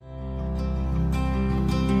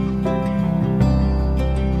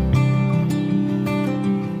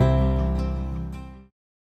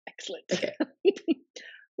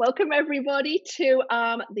Welcome everybody to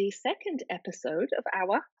the second episode of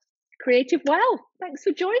our Creative Well. Thanks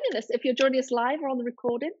for joining us. If you're joining us live or on the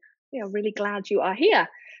recording, we are really glad you are here.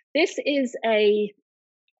 This is a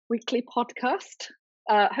weekly podcast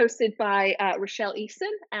hosted by Rochelle Eason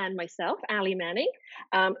and myself, Ali Manning.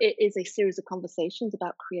 It is a series of conversations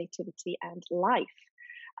about creativity and life.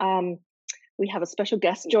 We have a special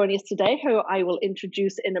guest joining us today who I will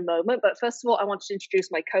introduce in a moment. But first of all, I want to introduce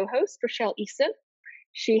my co-host, Rochelle Eason.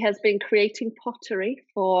 She has been creating pottery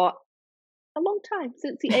for a long time,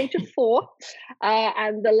 since the age of 4.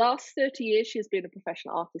 And the last 30 years, she has been a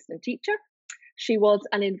professional artist and teacher. She was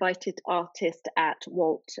an invited artist at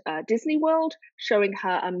Walt Disney World, showing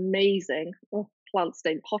her amazing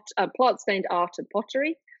plant-stained art and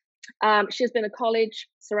pottery. She has been a college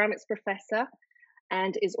ceramics professor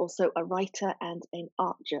and is also a writer and an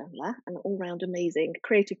art journaler, an all-round amazing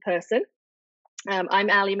creative person. I'm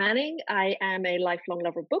Ali Manning. I am a lifelong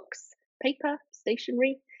lover of books, paper,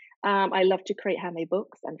 stationery. I love to create handmade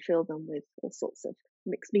books and fill them with all sorts of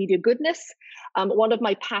mixed media goodness. One of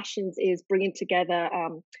my passions is bringing together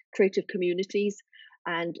creative communities,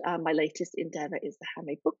 and my latest endeavor is the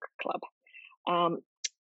Handmade Book Club.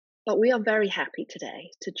 But we are very happy today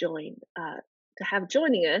to have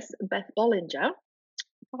joining us Beth Bollinger.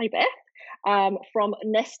 Hi, Beth, from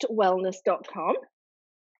nestwellness.com.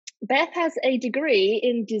 Beth has a degree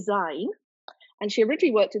in design, and she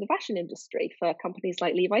originally worked in the fashion industry for companies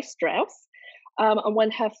like Levi Strauss. And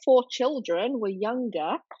when her 4 children were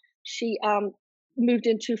younger, she moved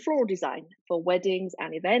into floral design for weddings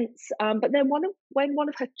and events. But then when one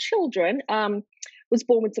of her children was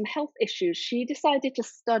born with some health issues, she decided to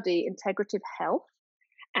study integrative health,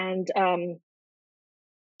 and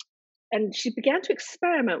she began to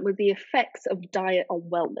experiment with the effects of diet on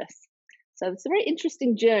wellness. So it's a very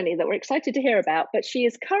interesting journey that we're excited to hear about. But she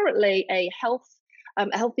is currently a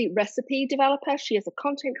healthy recipe developer. She is a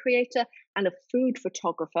content creator and a food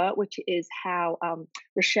photographer, which is how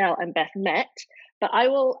Rochelle and Beth met. But I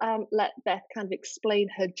will let Beth kind of explain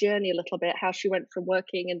her journey a little bit, how she went from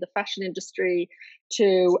working in the fashion industry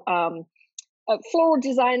to a floral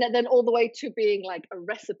designer, then all the way to being like a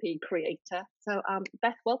recipe creator. So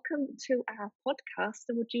Beth, welcome to our podcast.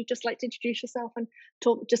 And would you just like to introduce yourself and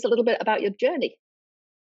talk just a little bit about your journey?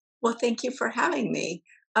 Well, thank you for having me.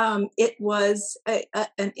 It was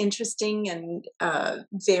an interesting and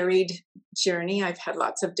varied journey. I've had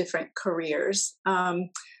lots of different careers.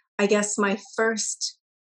 I guess my first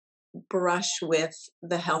brush with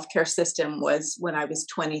the healthcare system was when I was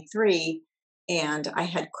 23 and I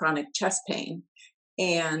had chronic chest pain.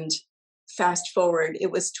 And fast forward, it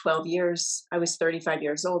was 12 years. I was 35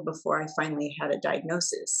 years old before I finally had a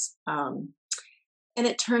diagnosis. And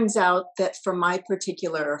it turns out that for my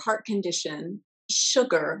particular heart condition,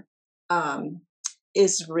 sugar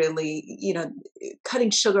is really,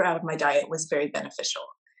 cutting sugar out of my diet was very beneficial.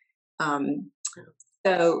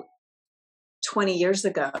 So 20 years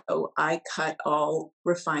ago, I cut all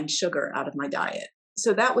refined sugar out of my diet.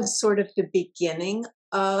 So that was sort of the beginning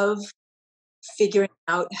of figuring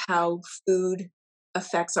out how food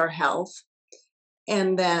affects our health.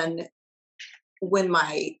 And then when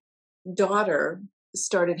my daughter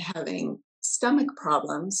started having stomach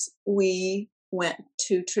problems, we went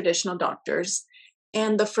to traditional doctors.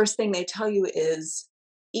 And the first thing they tell you is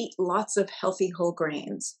eat lots of healthy whole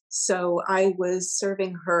grains. So I was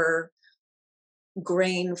serving her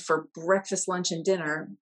grain for breakfast, lunch, and dinner.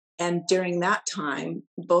 And during that time,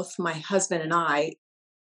 both my husband and I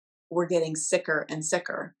were getting sicker and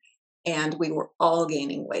sicker, and we were all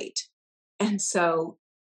gaining weight. And so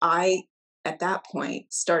I, at that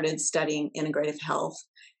point, started studying integrative health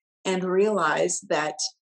and realized that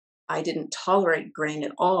I didn't tolerate grain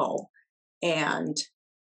at all. And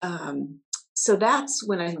so that's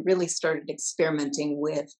when I really started experimenting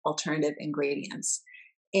with alternative ingredients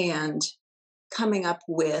and coming up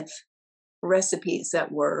with recipes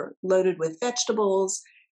that were loaded with vegetables,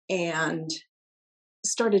 and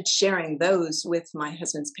started sharing those with my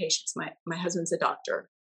husband's patients. My husband's a doctor.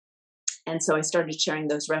 And so I started sharing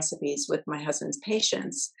those recipes with my husband's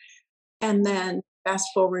patients. And then fast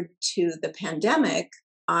forward to the pandemic,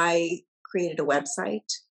 I created a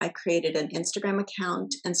website. I created an Instagram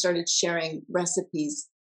account and started sharing recipes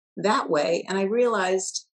that way. And I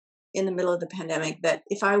realized in the middle of the pandemic that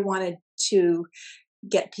if I wanted to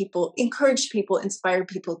encourage people, inspire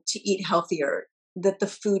people to eat healthier, that the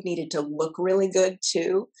food needed to look really good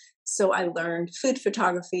too. So I learned food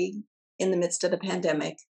photography in the midst of the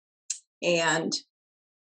pandemic. And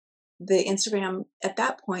the Instagram at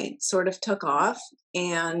that point sort of took off.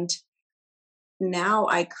 And now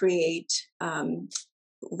I create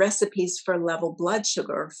recipes for level blood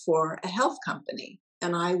sugar for a health company.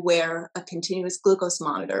 And I wear a continuous glucose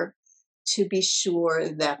monitor to be sure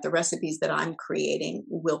that the recipes that I'm creating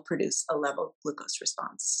will produce a level glucose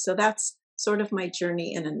response. So that's sort of my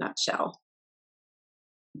journey in a nutshell.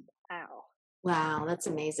 Wow. Wow, that's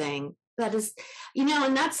amazing. That is,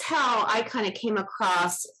 and that's how I kind of came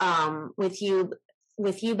across with you,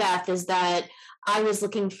 Beth, is that I was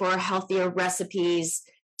looking for healthier recipes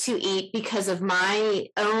to eat because of my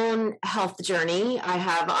own health journey. I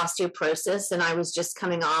have osteoporosis, and I was just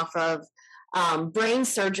coming off of brain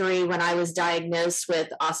surgery when I was diagnosed with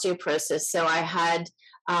osteoporosis. So I had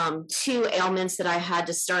two ailments that I had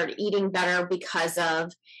to start eating better because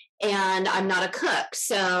of. And I'm not a cook.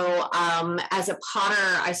 So as a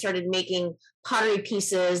potter, I started making pottery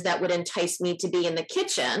pieces that would entice me to be in the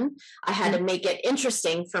kitchen. I had to make it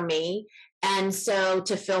interesting for me. And so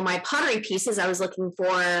to fill my pottery pieces, I was looking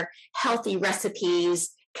for healthy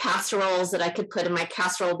recipes, casseroles that I could put in my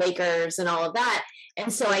casserole bakers and all of that.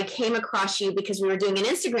 And so I came across you because we were doing an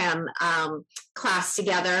Instagram class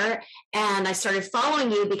together, and I started following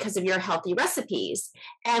you because of your healthy recipes,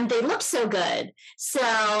 and they looked so good. So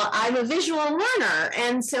I'm a visual learner,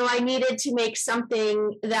 and so I needed to make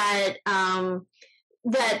something that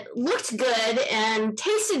that looked good and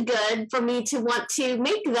tasted good for me to want to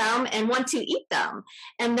make them and want to eat them.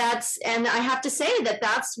 And I have to say that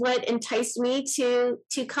that's what enticed me to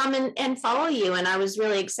come and follow you. And I was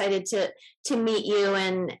really excited to meet you,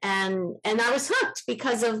 and I was hooked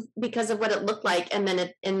because of what it looked like. And then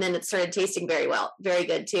it started tasting very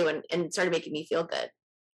good too. And started making me feel good.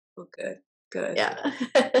 Oh, good. Yeah.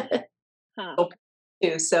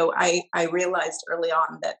 Too. So I realized early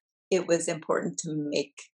on that it was important to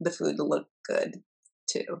make the food look good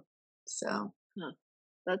too. So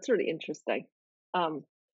That's really interesting.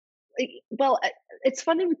 Well, it's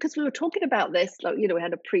funny because we were talking about this, like, we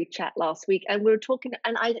had a pre-chat last week, and we were talking,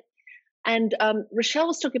 and Rochelle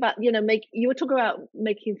was talking about, you were talking about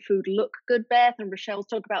making food look good, Beth, and Rochelle was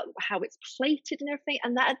talking about how it's plated and everything,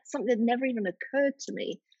 and that's something that never even occurred to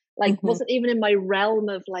me. Like, wasn't even in my realm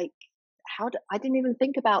of like, I didn't even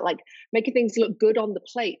think about like making things look good on the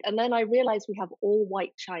plate. And then I realized we have all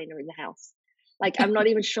white china in the house. Like, I'm not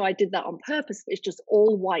even sure I did that on purpose, but it's just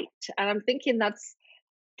all white. And I'm thinking that's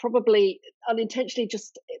probably unintentionally,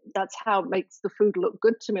 just that's how it makes the food look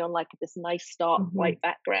good to me on like this nice stark white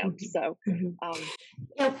background. So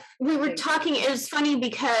we were talking, it was funny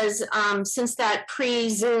because since that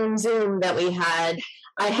pre-Zoom that we had,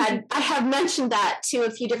 I have mentioned that to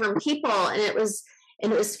a few different people, and it was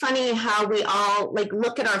funny how we all like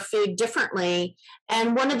look at our food differently.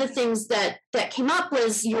 And one of the things that came up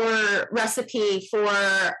was your recipe for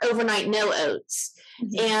overnight no oats.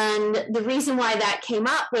 And the reason why that came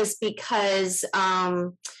up was because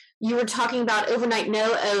you were talking about overnight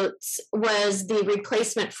no oats was the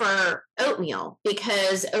replacement for oatmeal,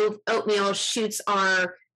 because oatmeal shoots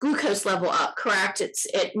our glucose level up, correct?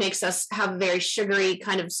 It makes us have a very sugary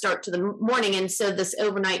kind of start to the morning. And so this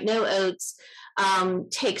overnight no oats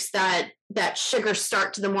takes that sugar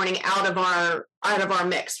start to the morning out of our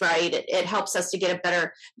mix, right? It helps us to get a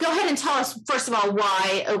better. Go ahead and tell us first of all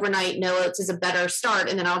why overnight no oats is a better start,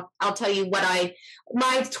 and then I'll tell you what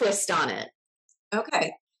my twist on it.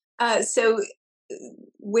 Okay, so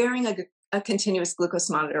wearing a continuous glucose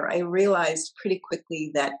monitor, I realized pretty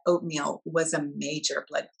quickly that oatmeal was a major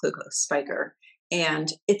blood glucose spiker, and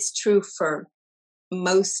it's true for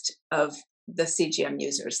most of the CGM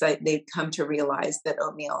users. They've come to realize that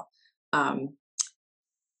oatmeal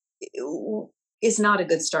is not a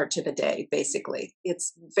good start to the day. Basically,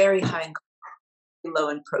 it's very high in carb, low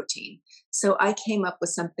in protein. So I came up with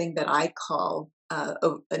something that I call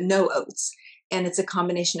no oats, and it's a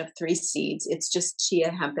combination of 3 seeds. It's just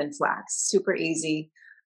chia, hemp, and flax. Super easy.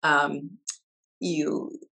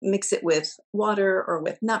 You mix it with water or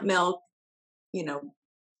with nut milk.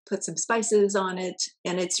 Put some spices on it,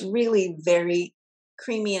 and it's really very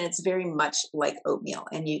creamy, and it's very much like oatmeal.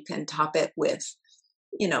 And you can top it with,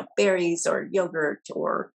 berries or yogurt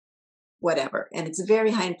or whatever. And it's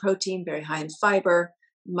very high in protein, very high in fiber,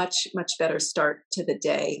 much, much better start to the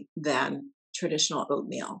day than traditional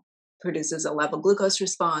oatmeal. Produces a level glucose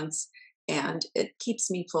response, and it keeps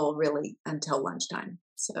me full really until lunchtime.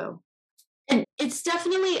 So. It's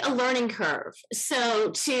definitely a learning curve.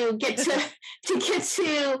 So to get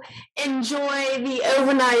to enjoy the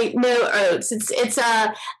overnight no oats, it's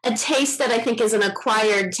a taste that I think is an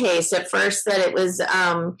acquired taste. At first, that it was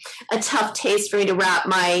a tough taste for me to wrap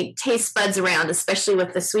my taste buds around, especially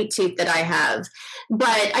with the sweet tooth that I have.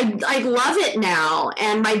 But I love it now,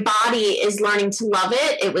 and my body is learning to love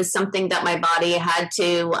it. It was something that my body had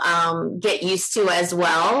to get used to as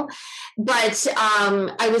well. But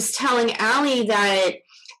I was telling Allie that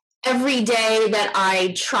every day that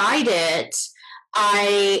I tried it,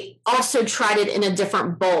 I also tried it in a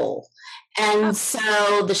different bowl. And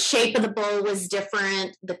so the shape of the bowl was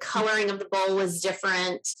different. The coloring of the bowl was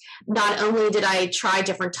different. Not only did I try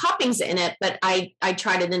different toppings in it, but I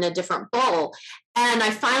tried it in a different bowl. And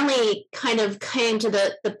I finally kind of came to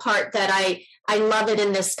the part that I love it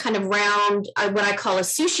in this kind of round, what I call a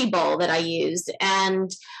sushi bowl that I used. And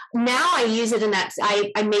now I use it in that,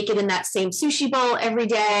 I make it in that same sushi bowl every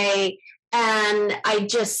day. And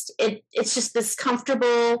it's just this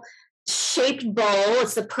comfortable shaped bowl.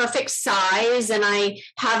 It's the perfect size. And I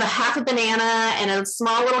have a half a banana and a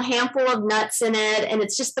small little handful of nuts in it. And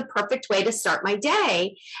it's just the perfect way to start my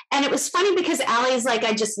day. And it was funny because Allie's like,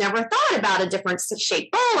 I just never thought about a different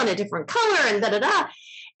shaped bowl and a different color and da-da-da.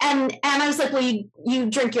 And I was like, well, you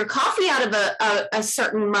drink your coffee out of a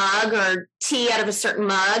certain mug or tea out of a certain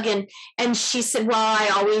mug. And she said, well, I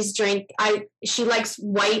always drink, she likes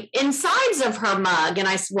white insides of her mug. And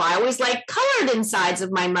I said, well, I always like colored insides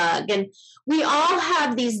of my mug. And we all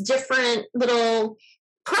have these different little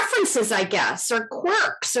preferences, I guess, or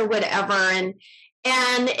quirks or whatever. And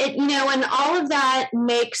it, and all of that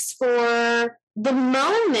makes for the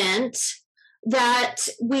moment that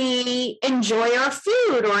we enjoy our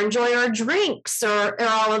food or enjoy our drinks or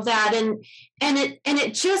all of that. And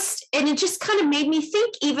it just kind of made me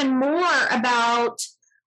think even more about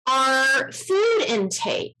our food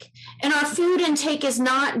intake. And our food intake is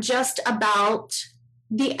not just about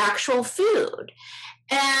the actual food.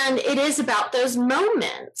 And it is about those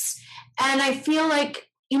moments. And I feel like,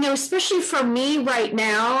 especially for me right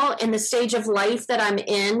now in the stage of life that I'm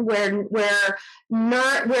in, where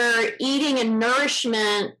eating and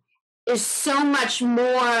nourishment is so much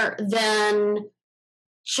more than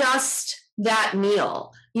just that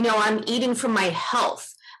meal. I'm eating for my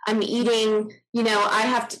health. I'm eating, I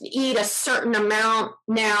have to eat a certain amount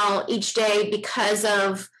now each day because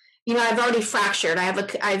of, I've already fractured.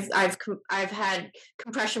 I've had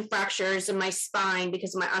compression fractures in my spine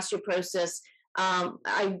because of my osteoporosis.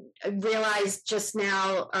 I realized just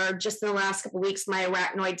now, or just in the last couple of weeks, my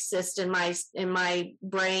arachnoid cyst in my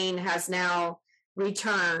brain has now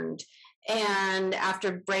returned, and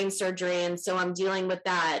after brain surgery, and so I'm dealing with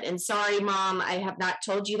that. And sorry, Mom, I have not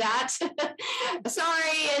told you that.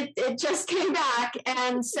 Sorry, it just came back,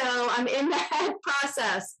 and so I'm in that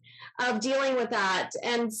process of dealing with that.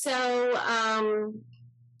 And so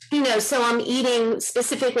so I'm eating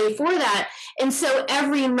specifically for that. And so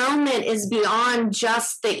every moment is beyond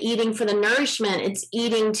just the eating for the nourishment. It's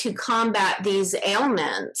eating to combat these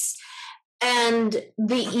ailments. And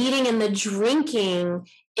the eating and the drinking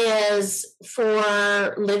is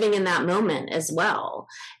for living in that moment as well.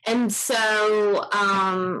 And so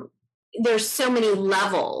there's so many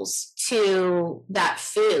levels to that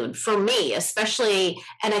food for me, especially,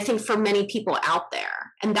 and I think for many people out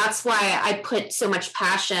there. And that's why I put so much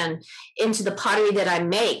passion into the pottery that I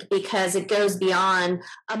make, because it goes beyond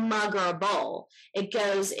a mug or a bowl. It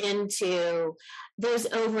goes into those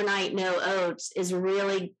overnight no oats they're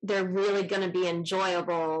really going to be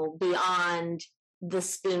enjoyable beyond the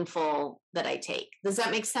spoonful that I take. Does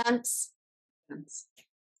that make sense?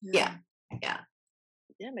 Yeah.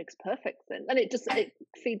 Yeah, it makes perfect sense. And it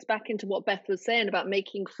feeds back into what Beth was saying about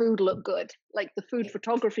making food look good. Like the food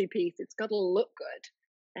photography piece, it's got to look good.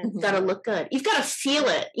 And it's got to look good. You've got to feel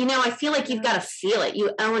it. I feel like you've got to feel it.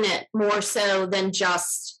 You own it more so than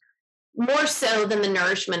the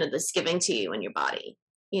nourishment of this giving to you in your body.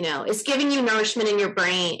 It's giving you nourishment in your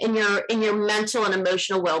brain, in your mental and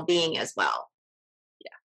emotional well-being as well.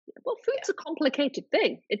 Well, food's a complicated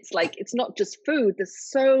thing. It's like, it's not just food. There's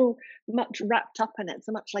so much wrapped up in it,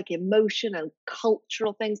 so much like emotion and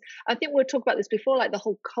cultural things. I think we'll talk about this before, like the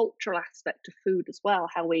whole cultural aspect of food as well,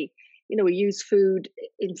 how we use food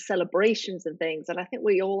in celebrations and things. And I think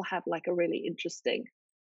we all have like a really interesting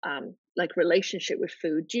relationship with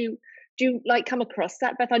food. Do you like come across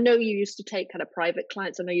that, Beth? I know you used to take kind of private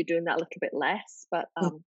clients. I know you're doing that a little bit less, but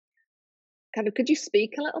kind of, could you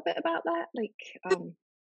speak a little bit about that?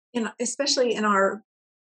 Especially in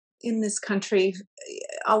this country,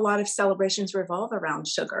 a lot of celebrations revolve around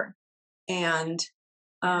sugar, and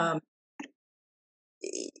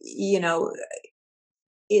you know,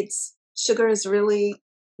 sugar is really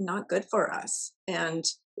not good for us. And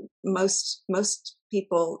most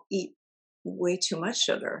people eat way too much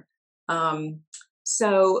sugar.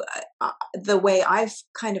 So the way I've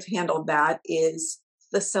kind of handled that is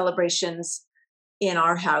the celebrations in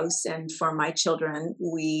our house and for my children,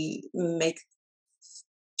 we make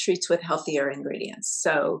treats with healthier ingredients.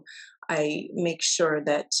 So I make sure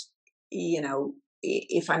that,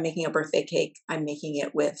 if I'm making a birthday cake, I'm making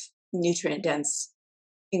it with nutrient dense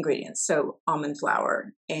ingredients. So almond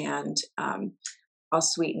flour, and I'll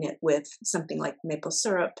sweeten it with something like maple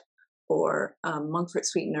syrup or monk fruit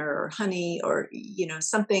sweetener or honey, or,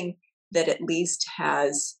 something that at least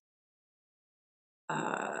has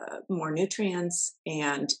more nutrients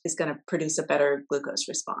and is going to produce a better glucose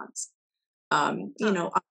response.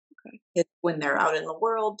 When they're out in the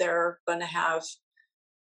world, they're going to have,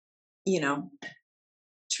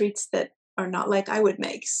 treats that are not like I would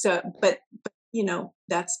make. So, but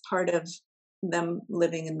that's part of them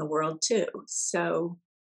living in the world too. So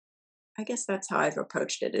I guess that's how I've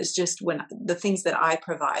approached it, is just when the things that I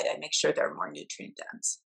provide, I make sure they're more nutrient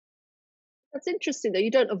dense. That's interesting, though.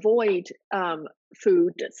 You don't avoid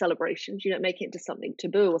food at celebrations. You don't make it into something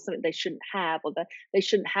taboo or something they shouldn't have, or that they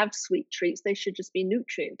shouldn't have sweet treats. They should just be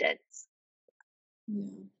nutrient dense.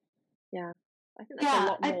 Yeah, I think that's a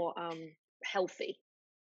lot more healthy.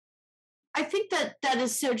 I think that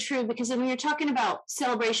is so true, because when you're talking about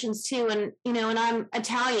celebrations too, and and I'm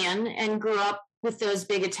Italian and grew up with those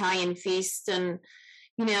big Italian feasts, and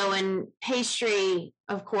and pastry,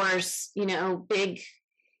 of course,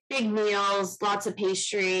 big meals, lots of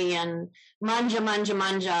pastry, and manja,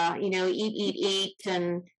 eat,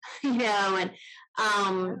 and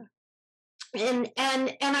and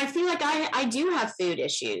I feel like I do have food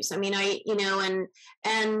issues. I mean,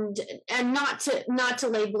 and not to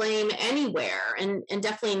lay blame anywhere, and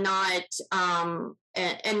definitely not,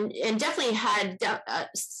 and definitely had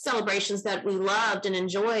celebrations that we loved and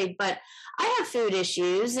enjoyed, but I have food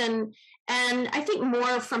issues, and I think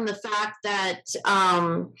more from the fact that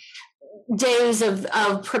days of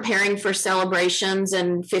preparing for celebrations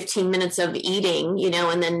and 15 minutes of eating,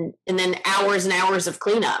 and then hours and hours of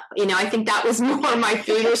cleanup. I think that was more my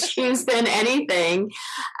food issues than anything.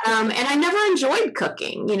 And I never enjoyed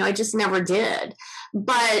cooking. I just never did.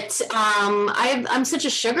 But I'm such a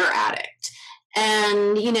sugar addict,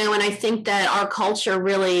 and and I think that our culture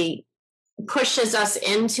really pushes us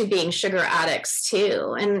into being sugar addicts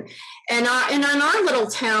too, and in our little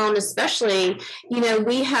town especially,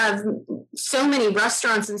 we have so many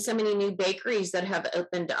restaurants and so many new bakeries that have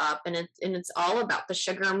opened up, and it's all about the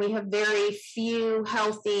sugar, and we have very few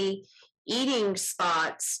healthy eating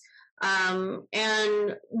spots.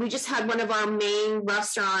 And we just had one of our main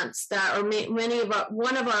restaurants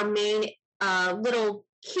one of our main little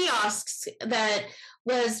kiosks that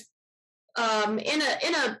was in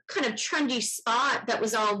a kind of trendy spot that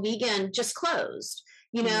was all vegan, just closed.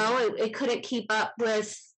 It couldn't keep up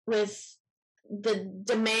with the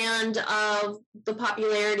demand of the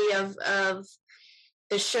popularity of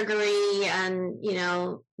the sugary and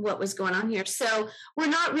what was going on here. So we're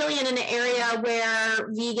not really in an area where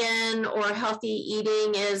vegan or healthy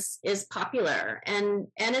eating is popular, and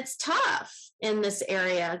it's tough in this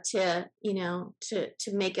area to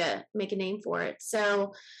to make a name for it.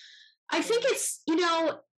 So I think it's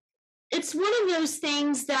it's one of those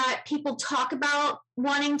things that people talk about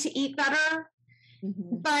wanting to eat better,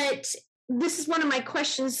 but this is one of my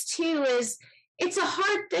questions too, is it's a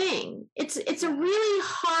hard thing. It's a really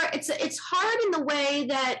hard, it's hard in the way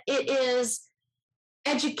that it is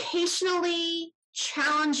educationally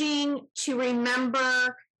challenging to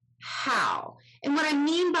remember how. And what I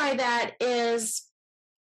mean by that is,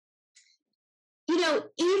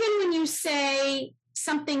 even when you say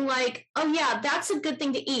something like, oh yeah, that's a good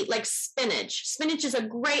thing to eat, like spinach. Spinach is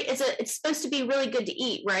it's supposed to be really good to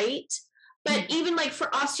eat, right? But even like for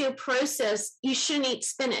osteoporosis, you shouldn't eat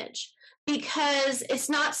spinach, because it's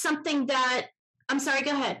not something that, I'm sorry, go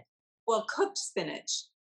ahead. Well, cooked spinach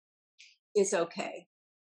is okay.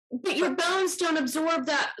 But your bones don't absorb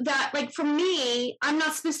that. Like for me, I'm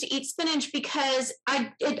not supposed to eat spinach because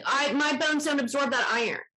my bones don't absorb that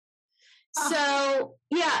iron. So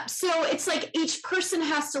yeah, so it's like each person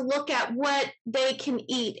has to look at what they can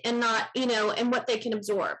eat and not, and what they can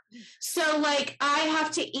absorb. So like I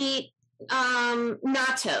have to eat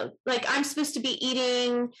natto. Like I'm supposed to be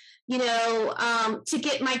eating, to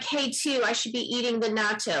get my K2, I should be eating the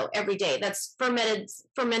natto every day. That's fermented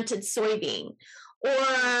soybean.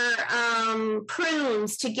 Or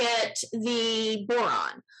prunes to get the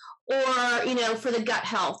boron. or, for the gut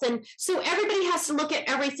health. And so everybody has to look at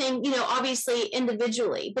everything, obviously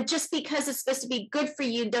individually, but just because it's supposed to be good for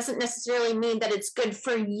you doesn't necessarily mean that it's good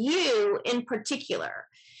for you in particular.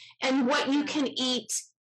 And what you can eat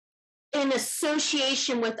in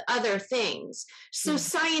association with other things. So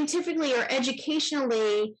scientifically or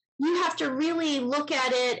educationally, you have to really look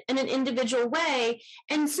at it in an individual way.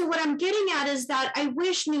 And so what I'm getting at is that I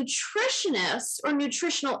wish nutritionists or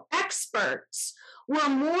nutritional experts were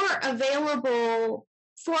more available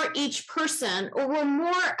for each person, or were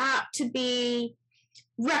more apt to be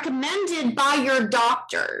recommended by your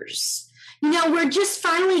doctors. We're just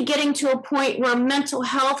finally getting to a point where mental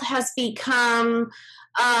health has become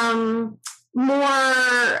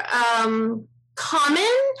more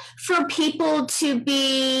common for people to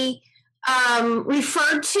be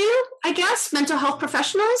referred to, I guess, mental health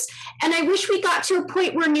professionals. And I wish we got to a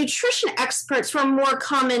point where nutrition experts were more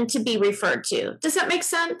common to be referred to. Does that make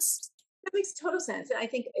sense? That makes total sense. And I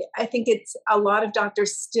think it's a lot of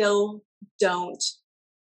doctors still don't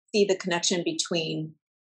see the connection between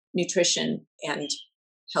nutrition and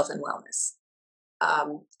health and wellness.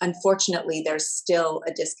 Unfortunately, there's still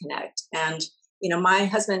a disconnect. And, my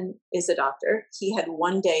husband is a doctor. He had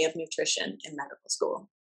one day of nutrition in medical school.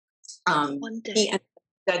 One day. He ended up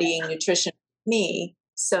studying nutrition with me.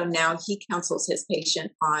 So now he counsels his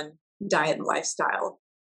patient on diet and lifestyle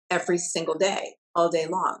every single day, all day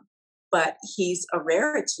long. But he's a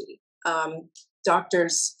rarity.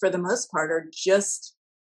 Doctors, for the most part, are just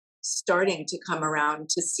starting to come around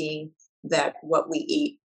to seeing that what we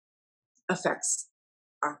eat affects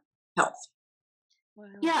our health. Wow.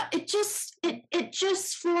 Yeah, it just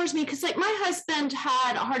floors me, because like my husband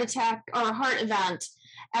had a heart attack or a heart event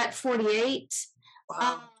at 48.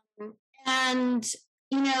 Wow. And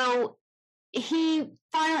he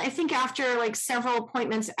finally, I think after like several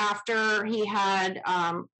appointments after he had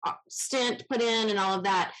a stent put in and all of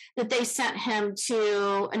that they sent him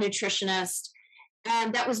to a nutritionist.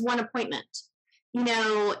 And that was one appointment,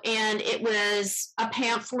 and it was a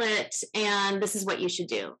pamphlet and this is what you should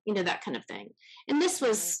do, that kind of thing. And this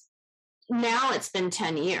was, now it's been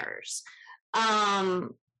 10 years.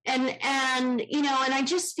 And I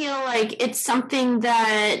just feel like it's something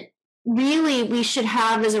that really we should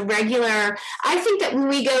have as a regular. I think that when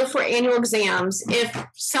we go for annual exams, if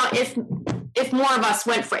more of us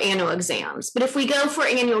went for annual exams, but if we go for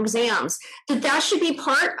annual exams, that should be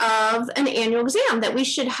part of an annual exam, that we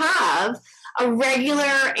should have a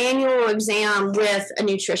regular annual exam with a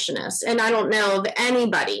nutritionist. And I don't know of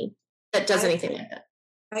anybody that does anything like that.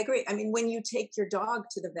 I agree. I mean, when you take your dog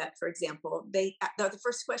to the vet, for example, the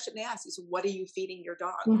first question they ask is, what are you feeding your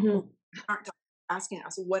dog? Mm-hmm. Aren't asking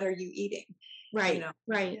us, what are you eating? Right,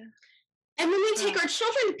 right. Yeah. And when we take our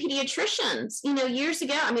children to pediatricians, years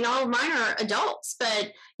ago, I mean, all of mine are adults,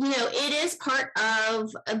 but, it is part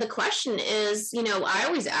of the question is, I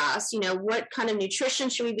always ask, what kind of nutrition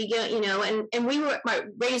should we be getting, and we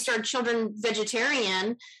raised our children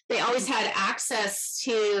vegetarian. They always had access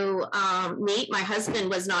to meat. My husband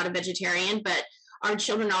was not a vegetarian, but our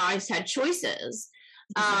children always had choices.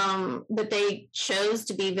 But they chose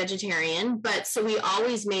to be vegetarian. But so we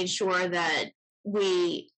always made sure that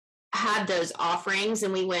we had those offerings,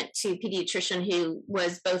 and we went to a pediatrician who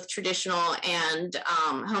was both traditional and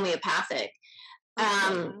homeopathic.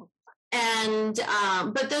 But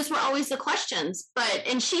those were always the questions.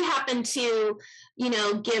 And she happened to,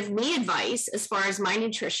 give me advice as far as my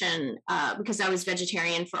nutrition, because I was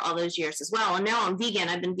vegetarian for all those years as well. And now I'm vegan.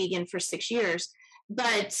 I've been vegan for 6 years.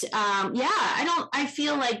 But I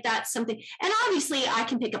feel like that's something, and obviously I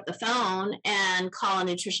can pick up the phone and call a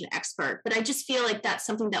nutrition expert, but I just feel like that's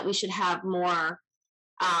something that we should have more,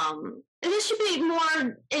 this should be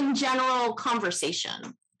more in general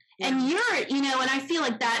conversation. Yeah. And and I feel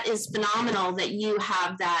like that is phenomenal that you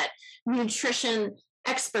have that nutrition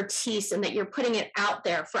expertise and that you're putting it out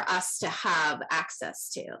there for us to have access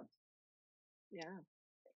to. Yeah.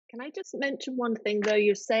 Can I just mention one thing, though?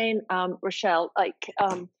 You're saying, Rochelle,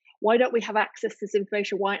 why don't we have access to this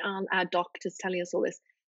information? Why aren't our doctors telling us all this?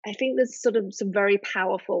 I think there's sort of some very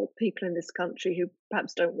powerful people in this country who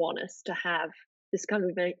perhaps don't want us to have this kind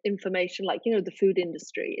of information, like, the food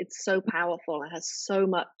industry. It's so powerful. It has so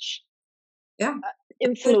much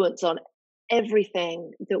influence on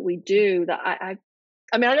everything that we do that I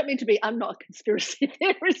mean, I don't mean to be, I'm not a conspiracy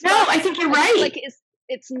theorist. No, I think you're right. Like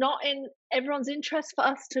it's not in everyone's interest for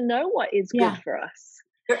us to know what is good for us.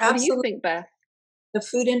 What do you think, Beth? The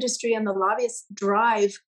food industry and the lobbyists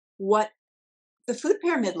drive what the food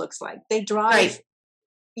pyramid looks like. They drive,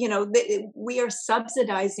 we are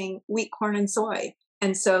subsidizing wheat, corn, and soy.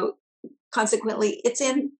 And so consequently, it's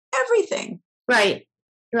in everything. Right.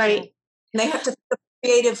 Right. And they have to think of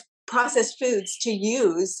creative processed foods to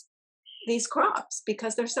use these crops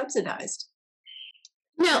because they're subsidized.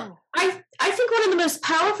 No, I think one of the most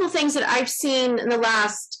powerful things that I've seen in the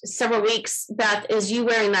last several weeks, Beth, is you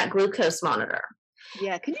wearing that glucose monitor.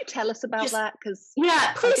 Yeah, can you tell us about that? Because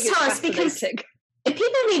please tell us, because people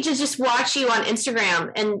need to just watch you on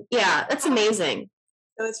Instagram, and that's amazing.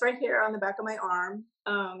 So it's right here on the back of my arm.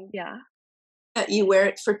 You wear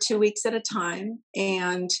it for 2 weeks at a time,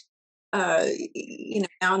 and now and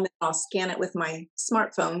then I'll scan it with my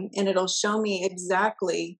smartphone, and it'll show me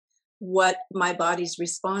exactly what my body's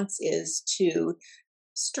response is to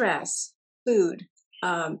stress, food,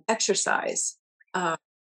 exercise.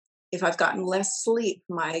 If I've gotten less sleep,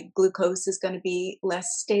 my glucose is going to be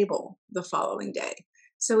less stable the following day.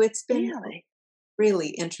 So it's been really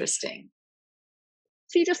interesting.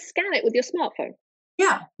 So you just scan it with your smartphone?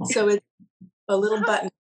 Yeah. So it's a little button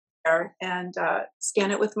there, and scan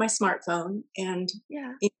it with my smartphone. And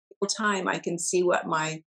in real time, I can see what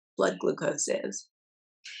my blood glucose is.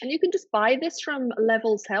 And you can just buy this from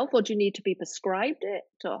Levels Health, or do you need to be prescribed it?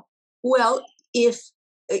 Or? Well, if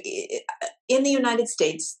in the United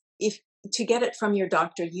States, to get it from your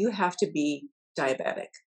doctor, you have to be diabetic.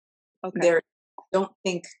 Okay. Don't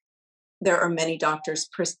think there are many doctors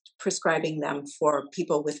prescribing them for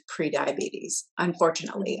people with prediabetes.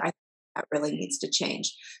 Unfortunately, I think that really needs to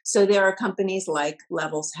change. So there are companies like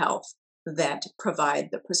Levels Health that provide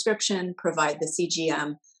the prescription, provide the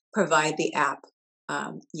CGM, provide the app.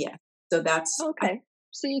 So that's okay.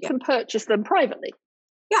 So you can purchase them privately.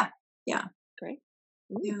 Yeah. Great.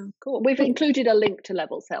 Cool. We've included a link to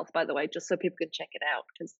Levels Health, by the way, just so people can check it out,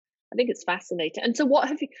 because I think it's fascinating. And so, what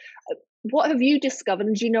have you discovered?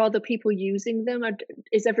 And do you know other people using them?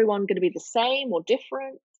 Is everyone going to be the same or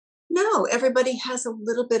different? No, everybody has a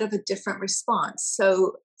little bit of a different response.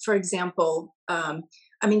 So, for example,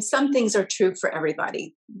 some things are true for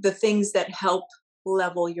everybody. The things that help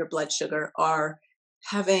level your blood sugar are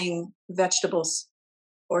having vegetables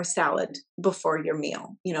or salad before your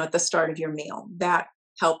meal, at the start of your meal. That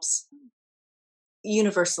helps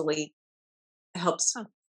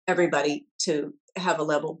everybody to have a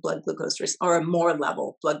level blood glucose or a more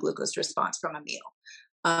level blood glucose response from a meal.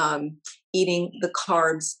 Eating the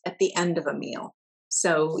carbs at the end of a meal.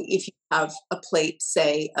 So if you have a plate,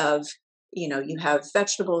 say, of, you have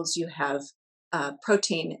vegetables, you have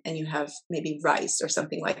protein, and you have maybe rice or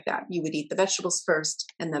something like that, you would eat the vegetables first,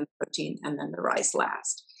 and then protein, and then the rice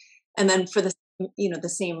last. And then for the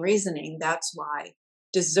same reasoning, that's why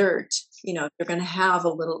dessert, if you're going to have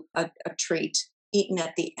a treat eaten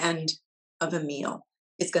at the end of a meal,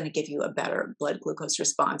 it's going to give you a better blood glucose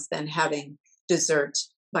response than having dessert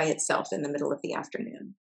by itself in the middle of the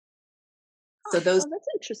afternoon. So that's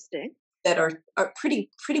interesting. That are pretty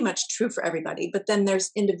much true for everybody. But then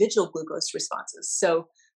there's individual glucose responses. So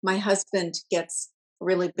my husband gets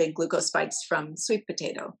really big glucose spikes from sweet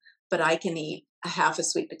potato, but I can eat a half a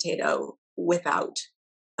sweet potato without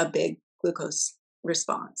a big glucose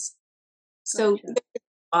response. So there's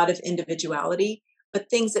a lot of individuality, but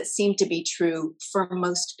things that seem to be true for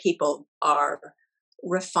most people are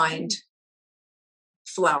refined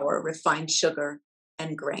flour, refined sugar,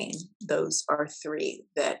 and grain. Those are three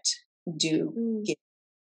that do give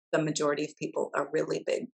the majority of people a really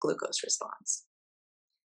big glucose response.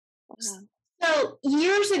 Wow. So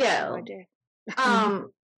years ago,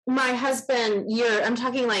 my husband, I'm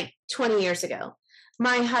talking like 20 years ago,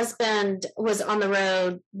 my husband was on the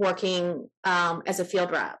road working as a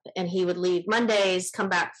field rep, and he would leave Mondays, come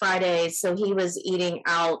back Fridays. So he was eating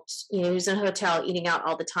out, he was in a hotel eating out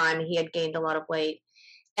all the time, and he had gained a lot of weight.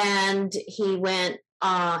 And he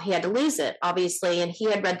had to lose it, obviously. And he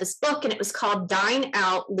had read this book, and it was called Dine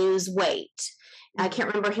Out, Lose Weight. I can't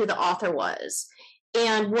remember who the author was.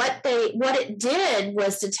 And what it did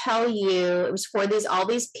was to tell you, it was for all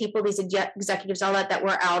these people, these executives, all that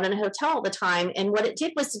were out in a hotel all the time. And what it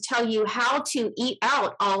did was to tell you how to eat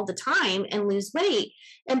out all the time and lose weight.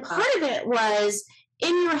 And part of it was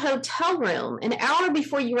in your hotel room, an hour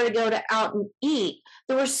before you were to go out and eat,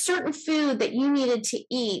 there was certain food that you needed to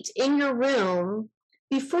eat in your room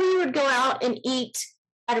before you would go out and eat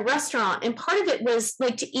at a restaurant. And part of it was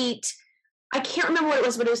like to eat, I can't remember what it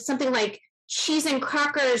was, but it was something like cheese and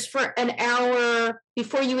crackers for an hour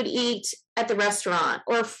before you would eat at the restaurant,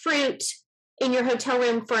 or fruit in your hotel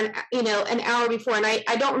room for an hour before. And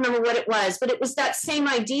I don't remember what it was, but it was that same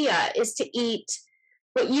idea, is to eat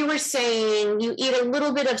what you were saying. You eat a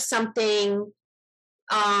little bit of something,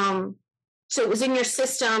 so it was in your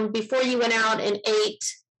system before you went out and ate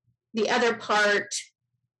the other part.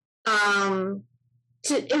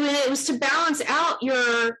 It was to balance out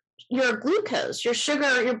your your glucose, your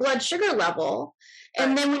sugar, your blood sugar level.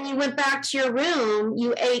 And then when you went back to your room,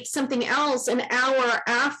 you ate something else an hour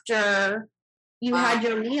after you had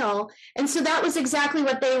your meal. And so that was exactly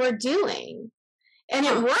what they were doing. And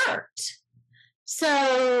it worked.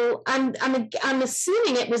 So I'm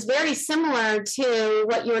assuming it was very similar to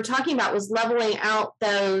what you were talking about, was leveling out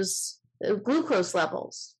those glucose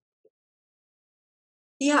levels.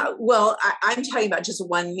 Yeah, well, I'm talking about just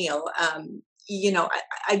one meal. I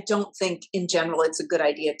don't think in general it's a good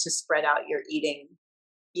idea to spread out your eating,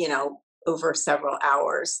 over several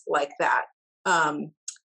hours like that.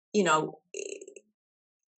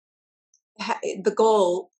 The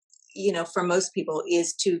goal, for most people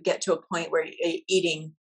is to get to a point where you're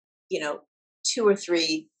eating, 2 or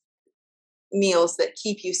 3 meals that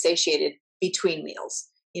keep you satiated between meals.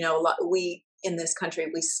 We in this country,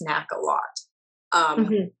 we snack a lot.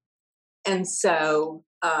 And so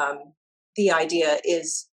the idea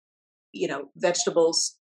is,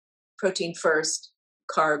 vegetables, protein first,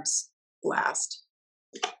 carbs last.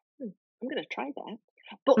 I'm going to try that.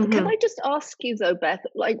 But can I just ask you though, Beth,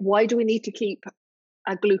 like, why do we need to keep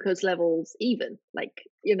our glucose levels even? Like,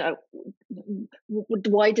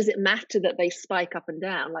 why does it matter that they spike up and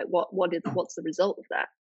down? Like, what's the result of that?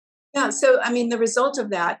 Yeah, so the result of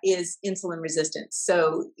that is insulin resistance.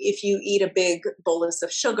 So if you eat a big bolus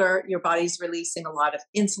of sugar, your body's releasing a lot of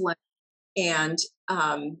insulin, and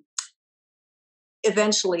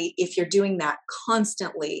eventually, if you're doing that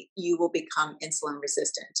constantly, you will become insulin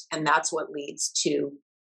resistant, and that's what leads to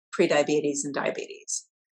prediabetes and diabetes.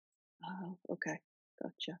 Oh, okay,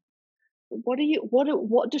 gotcha. What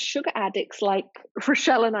do sugar addicts like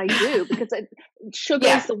Rochelle and I do? Because sugar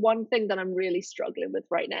is the one thing that I'm really struggling with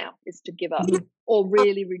right now, is to give up or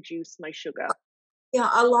really reduce my sugar. Yeah,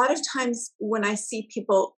 a lot of times when I see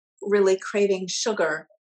people really craving sugar,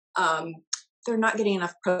 they're not getting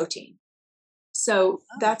enough protein. So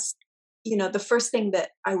that's, the first thing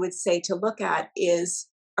that I would say to look at is,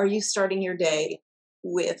 are you starting your day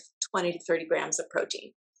with 20 to 30 grams of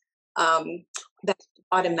protein? That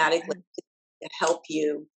automatically help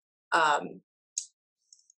you to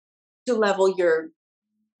level your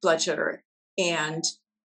blood sugar and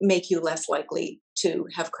make you less likely to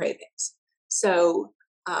have cravings. So,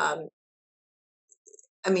 for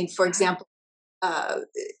example,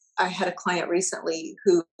 I had a client recently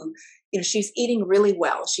who, she's eating really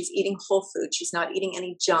well. She's eating whole food. She's not eating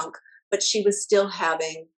any junk, but she was still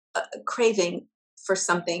having a craving for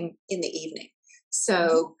something in the evening.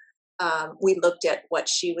 So we looked at what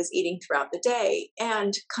she was eating throughout the day,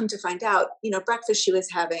 and come to find out, breakfast she was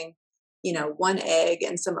having, 1 egg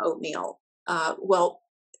and some oatmeal. Well,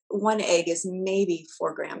 1 egg is maybe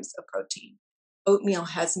 4 grams of protein. Oatmeal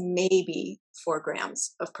has maybe 4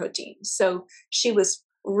 grams of protein. So she was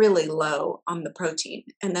really low on the protein.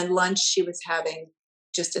 And then lunch, she was having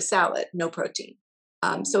just a salad, no protein.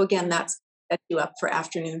 So again, that's set you up for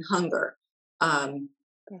afternoon hunger.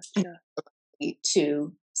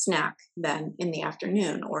 To snack then in the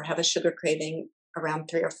afternoon, or have a sugar craving around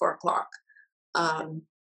 3 or 4 o'clock.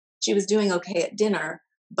 She was doing okay at dinner,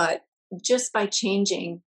 but just by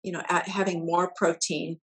changing, at having more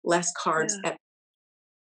protein, less carbs, at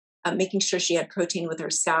making sure she had protein with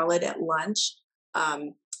her salad at lunch,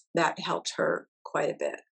 that helped her quite a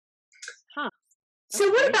bit. So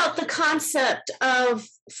what about the concept of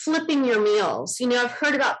flipping your meals? I've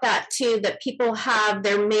heard about that too, that people have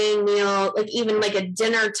their main meal, like even like a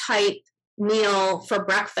dinner type meal for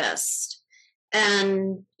breakfast,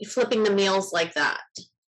 and flipping the meals like that.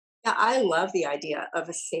 Yeah, I love the idea of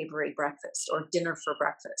a savory breakfast or dinner for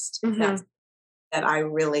breakfast. That I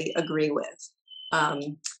really agree with.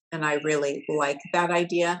 And I really like that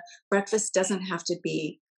idea. Breakfast doesn't have to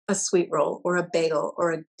be a sweet roll or a bagel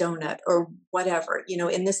or a donut or whatever.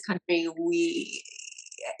 In this country,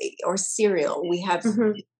 or cereal, we have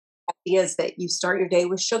ideas that you start your day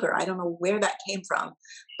with sugar. I don't know where that came from,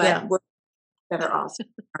 but we're better off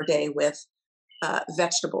our day with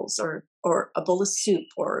vegetables or a bowl of soup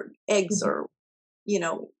or eggs or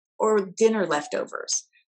dinner leftovers.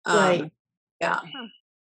 Right. Yeah.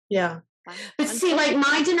 But see, like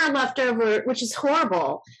my dinner leftover, which is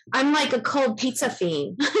horrible, I'm like a cold pizza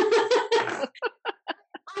fiend.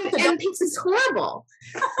 And pizza's horrible.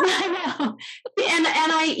 I know. And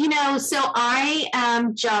I, so I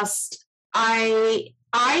am just, I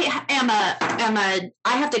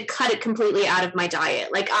have to cut it completely out of my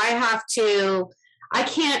diet. Like I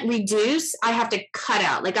can't reduce, I have to cut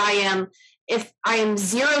out. Like if I am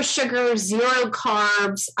 0 sugar, 0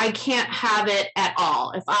 carbs, I can't have it at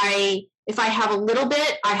all. If I have a little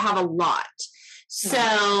bit, I have a lot.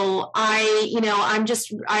 So I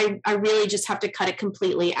really just have to cut it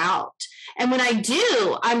completely out. And when I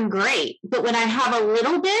do, I'm great. But when I have a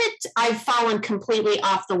little bit, I've fallen completely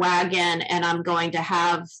off the wagon, and I'm going to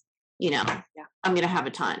have, I'm going to have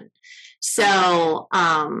a ton. So,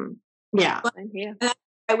 yeah. I'm here.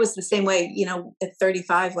 I was the same way, at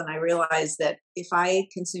 35, when I realized that if I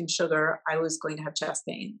consumed sugar, I was going to have chest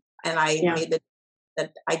pain. And I made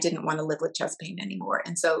that I didn't want to live with chest pain anymore.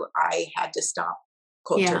 And so I had to stop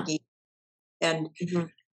cold turkey. And,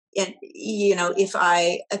 and, if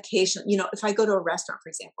I occasionally, if I go to a restaurant, for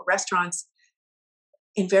example, restaurants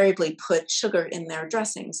invariably put sugar in their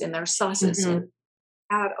dressings, in their sauces, and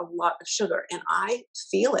add a lot of sugar. And I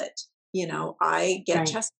feel it, I get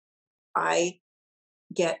chest, I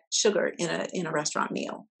get sugar in a restaurant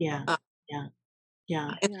meal.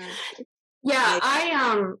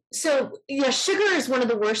 Sugar is one of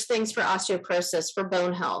the worst things for osteoporosis, for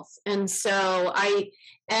bone health. And so I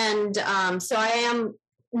am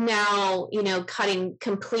now, cutting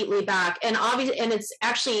completely back, and obviously, and it's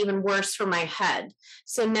actually even worse for my head.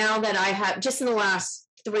 So now that I have, just in the last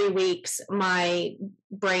 3 weeks, my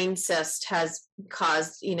brain cyst has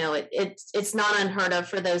caused, it's not unheard of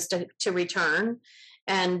for those to return.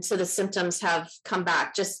 And so the symptoms have come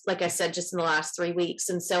back, just like I said, just in the last 3 weeks.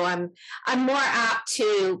 And so I'm more apt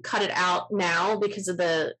to cut it out now because of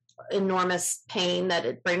the enormous pain that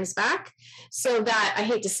it brings back. So that, I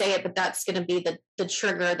hate to say it, but that's going to be the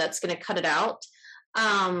trigger that's going to cut it out.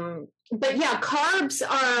 But yeah, carbs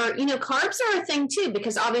are a thing too,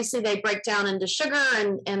 because obviously they break down into sugar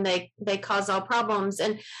and they cause all problems.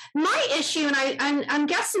 And my issue, and I'm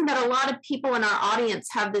guessing that a lot of people in our audience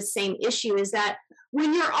have the same issue, is that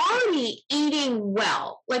when you're already eating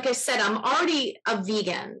well, like I said, I'm already a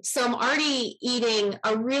vegan, so I'm already eating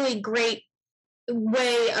a really great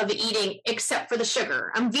way of eating, except for the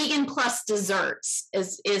sugar. I'm vegan plus desserts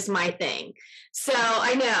is my thing. So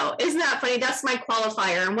I know, isn't that funny? That's my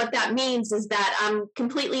qualifier. And what that means is that I'm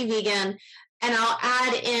completely vegan, and I'll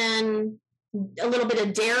add in a little bit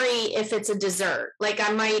of dairy if it's a dessert. Like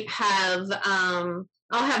I might have, I'll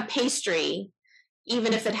have pastry,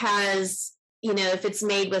 even if it has, if it's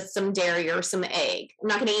made with some dairy or some egg. I'm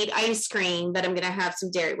not going to eat ice cream, but I'm going to have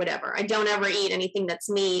some dairy, whatever. I don't ever eat anything that's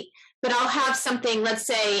meat, but I'll have something, let's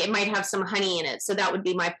say it might have some honey in it. So that would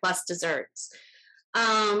be my plus desserts. But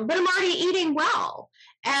I'm already eating well.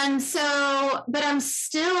 And so, but I'm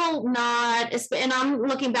still not, and I'm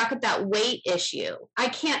looking back at that weight issue. I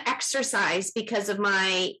can't exercise because of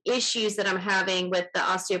my issues that I'm having with the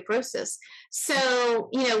osteoporosis. So,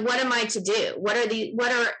 what am I to do? What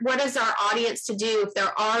is our audience to do if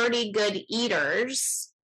they're already good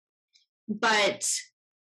eaters, but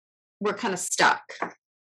we're kind of stuck?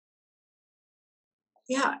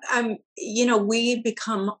 Yeah. We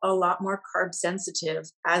become a lot more carb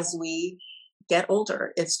sensitive as we get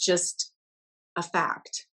older. It's just a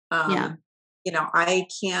fact. I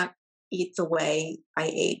can't eat the way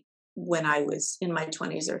I ate when I was in my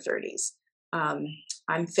 20s or 30s.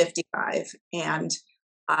 I'm 55 and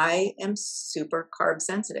I am super carb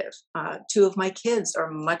sensitive. 2 of my kids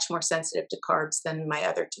are much more sensitive to carbs than my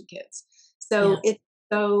other 2 kids. So it's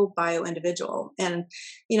so bio-individual. And,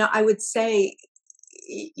 I would say,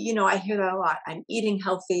 I hear that a lot. I'm eating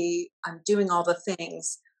healthy. I'm doing all the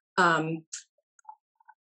things.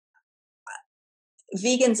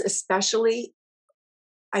 Vegans especially,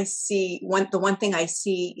 I see the one thing I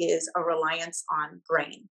see is a reliance on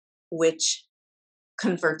grain, which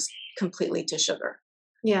converts completely to sugar.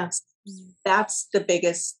 Yeah. That's the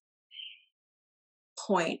biggest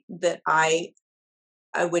point that I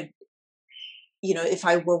would, if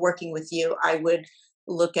I were working with you, I would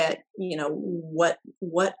look at, what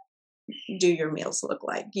do your meals look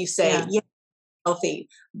like? You say, healthy,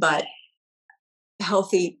 but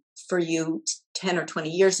healthy for you 10 or 20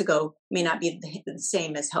 years ago may not be the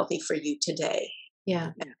same as healthy for you today.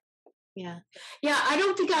 Yeah. I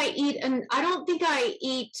don't think I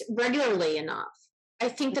eat regularly enough. I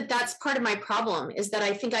think that that's part of my problem, is that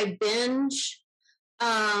I think I binge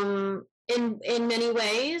in many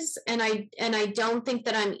ways, and I don't think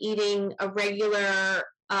that I'm eating a regular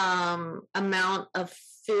amount of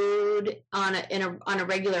food on a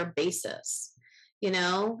regular basis,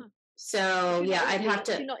 So I'd have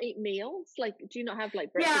to. Do you not eat meals? Like, do you not have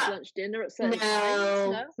like breakfast, lunch, dinner at certain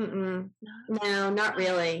times? No, not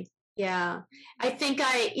really. Yeah, I think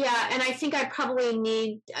I probably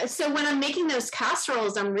need. So when I'm making those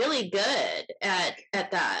casseroles, I'm really good at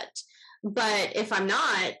that. But if I'm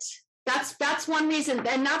not, that's one reason,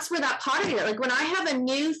 and that's where that pottery. Like when I have a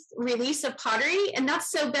new release of pottery, and that's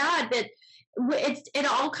so bad that it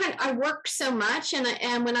all kind of, I work so much,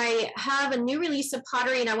 and when I have a new release of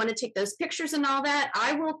pottery and I want to take those pictures and all that,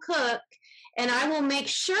 I will cook and I will make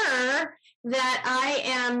sure that I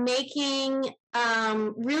am making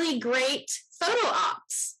really great photo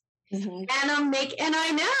ops. And I'm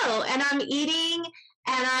eating,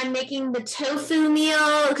 and I'm making the tofu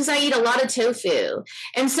meal because I eat a lot of tofu.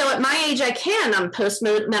 And so at my age, I'm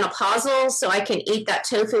postmenopausal, so I can eat that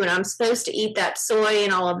tofu, and I'm supposed to eat that soy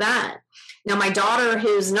and all of that. Now, my daughter,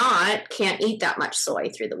 who's not, can't eat that much soy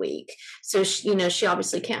through the week. So, she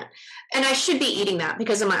obviously can't. And I should be eating that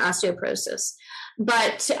because of my osteoporosis.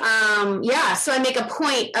 But so I make a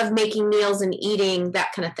point of making meals and eating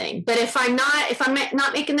that kind of thing. But if I'm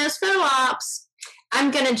not making those photo ops, I'm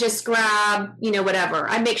going to just grab, whatever.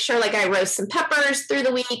 I make sure like I roast some peppers through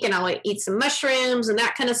the week, and I'll eat some mushrooms and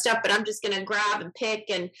that kind of stuff. But I'm just going to grab and pick.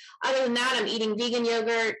 And other than that, I'm eating vegan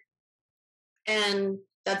yogurt, and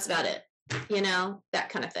that's about it, that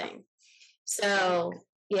kind of thing. So,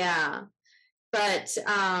 yeah. But,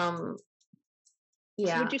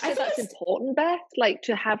 yeah. Would you say that's important, Beth? Like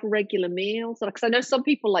to have regular meals? Because I know some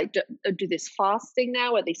people like do this fasting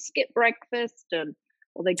now, where they skip breakfast or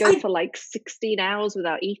they go for like 16 hours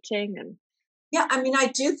without eating. And yeah, I mean, I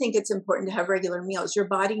do think it's important to have regular meals. Your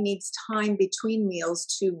body needs time between meals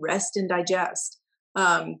to rest and digest.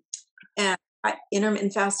 And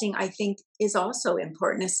intermittent fasting, I think, is also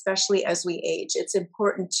important, especially as we age. It's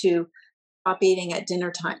important to stop eating at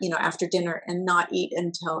dinner time, after dinner, and not eat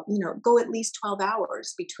until, go at least 12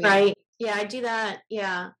 hours between. Right. Yeah, I do that.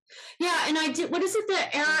 Yeah. Yeah. And I do, what is it? The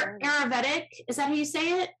Ayurvedic? Is that how you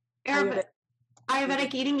say it?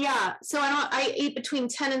 Ayurvedic eating. Yeah. So I eat between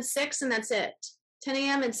 10 and 6, and that's it. 10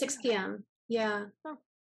 a.m. and 6 p.m. Yeah.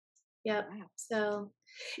 Yep. Wow. So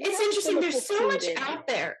it's interesting. There's so much out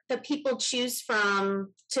there that people choose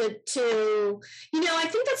from to, I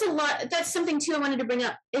think that's a lot. That's something too I wanted to bring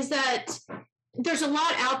up, is that there's a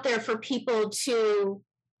lot out there for people to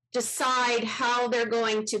decide how they're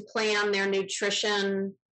going to plan their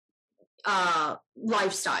nutrition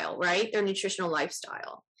lifestyle, right? Their nutritional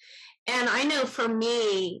lifestyle. And I know for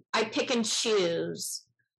me, I pick and choose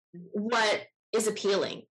what is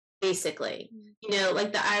appealing, basically.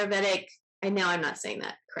 Like the Ayurvedic. I know I'm not saying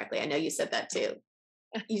that correctly. I know you said that too.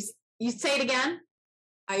 You say it again?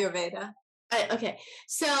 Ayurveda. Okay.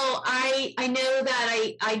 So I know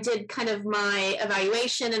that I did kind of my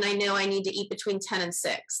evaluation, and I know I need to eat between 10 and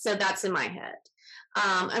 6. So that's in my head.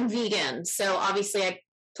 I'm vegan, so obviously I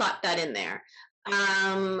plot that in there.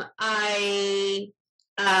 I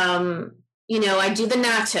do the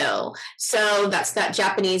natto. So that's that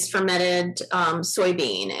Japanese fermented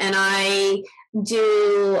soybean. And I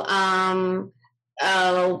do, I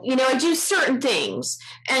do certain things.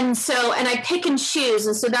 And I pick and choose.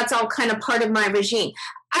 And so that's all kind of part of my regime.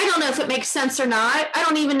 I don't know if it makes sense or not. I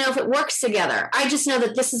don't even know if it works together. I just know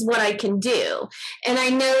that this is what I can do. And I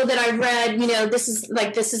know that I read, this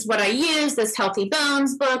is what I use, this Healthy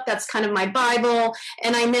Bones book. That's kind of my Bible.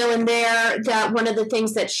 And I know in there that one of the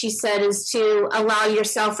things that she said is to allow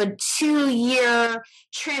yourself a 2-year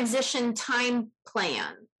transition time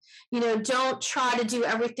plan. Don't try to do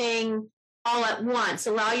everything all at once.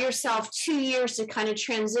 Allow yourself 2 years to kind of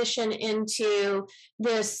transition into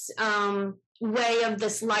this, way of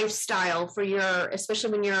this lifestyle for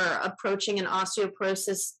especially when you're approaching an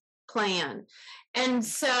osteoporosis plan. And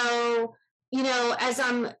so, as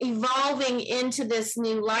I'm evolving into this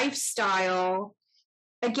new lifestyle,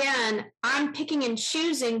 again, I'm picking and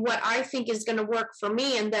choosing what I think is going to work for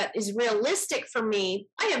me and that is realistic for me.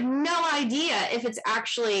 I have no idea if it's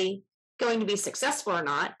actually going to be successful or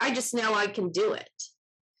not. I just know I can do it.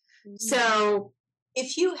 Mm-hmm. So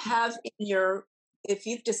if you've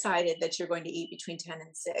decided that you're going to eat between 10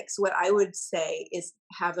 and 6, what I would say is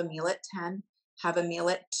have a meal at 10, have a meal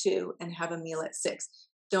at 2, and have a meal at 6.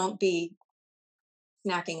 Don't be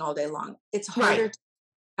snacking all day long. It's harder to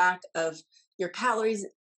keep track of your calories.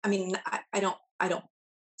 I mean, I don't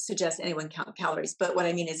suggest anyone count calories, but what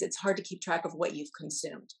I mean is it's hard to keep track of what you've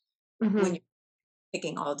consumed when you're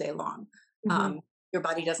picking all day long. Your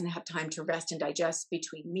body doesn't have time to rest and digest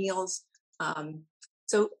between meals.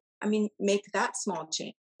 So make that small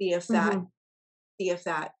change. See if that.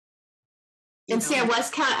 And see,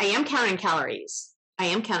 I am counting calories.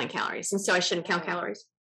 And so I shouldn't count calories.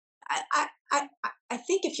 I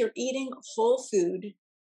think if you're eating whole food,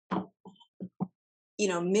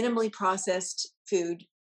 minimally processed food,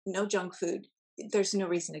 no junk food, there's no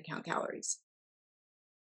reason to count calories.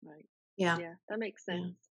 Right. Yeah. Yeah, that makes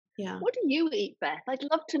sense. Yeah. What do you eat, Beth? I'd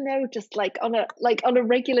love to know, just like on a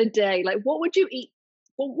regular day, like what would you eat?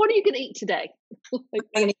 Well, what are you going to eat today?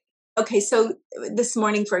 Okay, so this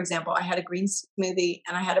morning, for example, I had a green smoothie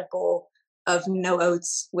and I had a bowl of no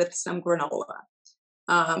oats with some granola.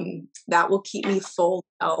 That will keep me full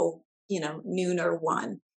till, noon or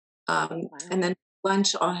 1. Wow. And then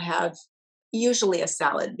lunch, I'll have usually a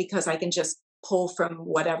salad because I can just pull from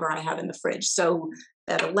whatever I have in the fridge. So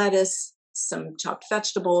that a lettuce, some chopped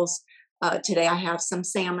vegetables. Today I have some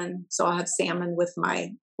salmon, so I'll have salmon with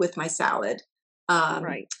my salad. Um,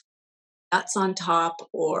 Right. Nuts on top,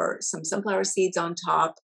 or some sunflower seeds on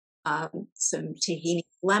top, some tahini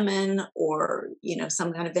lemon, or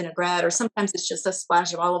some kind of vinaigrette, or sometimes it's just a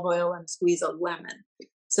splash of olive oil and squeeze a lemon.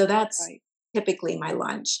 So that's Right. typically my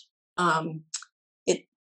lunch. It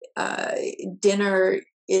uh, Dinner,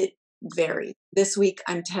 it varies. This week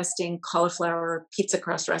I'm testing cauliflower pizza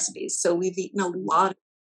crust recipes, so we've eaten a lot of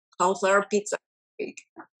cauliflower pizza this week.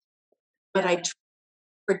 But Yeah.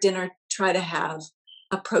 for dinner, try to have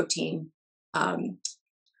a protein, um,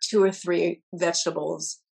 2 or 3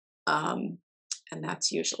 vegetables, and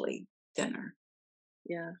that's usually dinner.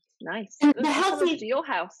 Yeah. Nice. And Good. the I'll come over healthy to your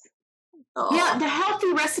house. Yeah, Oh, the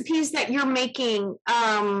healthy recipes that you're making,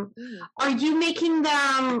 Mm. are you making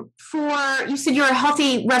them for, you said you're a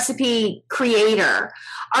healthy recipe creator.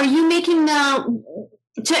 Are you making them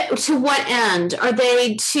to what end? Are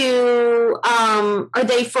they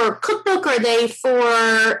for cookbook? Are they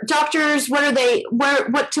for doctors? What are they,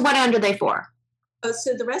 to what end are they for?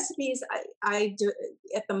 so the recipes I do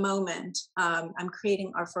at the moment, I'm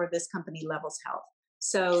creating are for this company, Levels Health.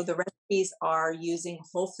 So the recipes are using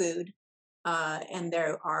whole food, and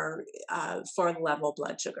there are for level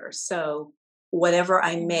blood sugar. So whatever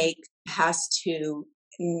I make has to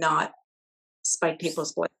not spike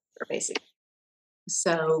people's blood sugar, basically. Right.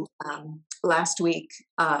 So last week,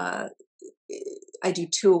 I do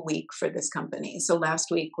 2 a week for this company. So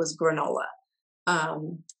last week was granola,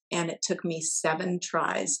 and it took me 7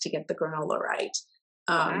 tries to get the granola right.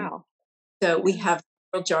 Um, Wow. so we Yeah. have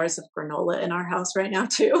several jars of granola in our house right now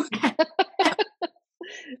too.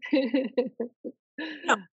 You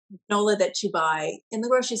know, Granola that you buy in the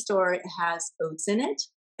grocery store, it has oats in it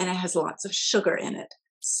and it has lots of sugar in it.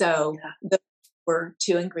 So Yeah. those were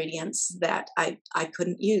 2 ingredients that I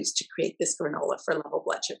couldn't use to create this granola for level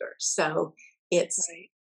blood sugar. So it's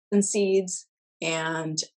Right. and seeds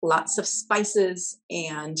and lots of spices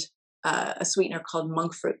and a sweetener called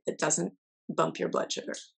monk fruit that doesn't bump your blood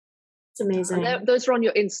sugar. It's And amazing. those are on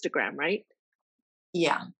your Instagram, right?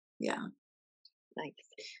 Yeah, yeah. Nice.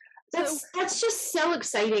 So, That's just so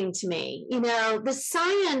exciting to me. The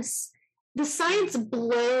science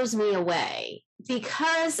blows me away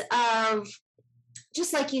because of,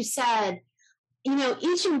 just like you said,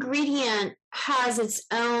 each ingredient has its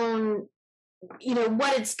own,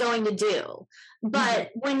 what it's going to do. mhm, But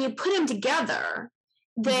when you put them together,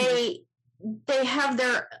 mhm, they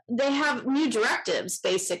have new directives.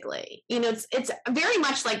 Basically, it's very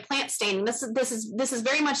much like plant staining. This is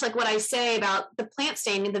very much like what I say about the plant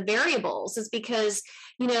staining, the variables, is because,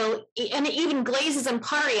 and even glazes and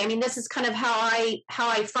pottery. I mean, this is kind of how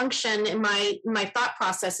I function in my thought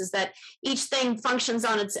process, is that each thing functions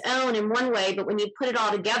on its own in one way, but when you put it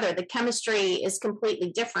all together, the chemistry is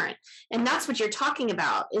completely different. And that's what you're talking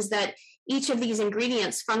about, is that each of these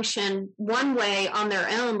ingredients function one way on their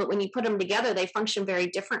own, but when you put them together, they function very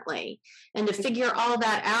differently. And to figure all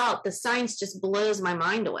that out, the science just blows my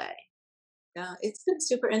mind away. Yeah, it's been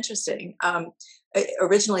super interesting.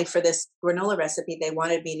 Originally, for this granola recipe, they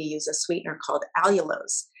wanted me to use a sweetener called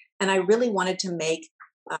allulose, and I really wanted to make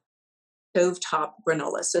uh, stovetop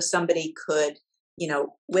granola, so somebody could,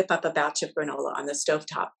 whip up a batch of granola on the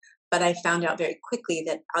stovetop. But I found out very quickly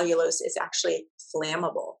that allulose is actually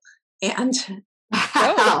flammable, and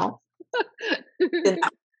oh, Wow. then,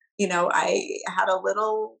 I had a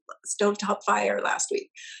little stovetop fire last week.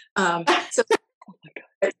 So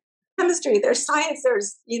there's chemistry, there's science,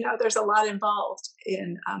 there's a lot involved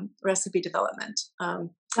in recipe development. And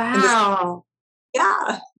this, Wow.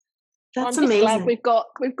 yeah, well, That's I'm just glad amazing. we've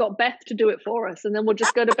got Beth to do it for us, and then we'll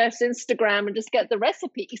just go to Beth's Instagram and just get the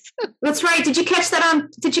recipes. That's right. Did you catch that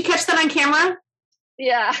on camera?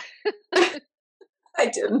 Yeah, I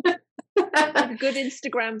didn't. like a good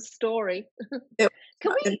Instagram story. It-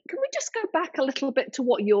 Can we just go back a little bit to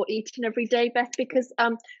what you're eating every day, Beth? Because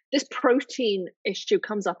this protein issue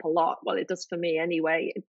comes up a lot. Well, it does for me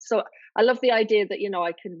anyway. So I love the idea that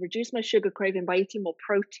I can reduce my sugar craving by eating more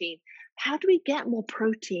protein. How do we get more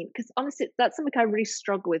protein? Because honestly, that's something I really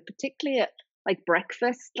struggle with, particularly at like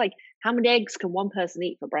breakfast. Like, how many eggs can one person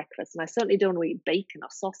eat for breakfast? And I certainly don't want to eat bacon or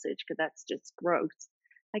sausage because that's just gross.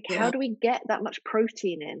 Like, how yeah. do we get that much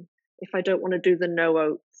protein in if I don't want to do the no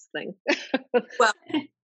oats thing? Well,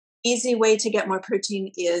 Easy way to get more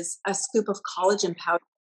protein is a scoop of collagen powder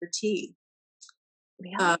for tea.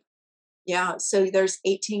 Yeah. Yeah, so there's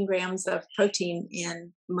 18 grams of protein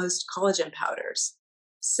in most collagen powders.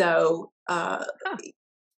 So I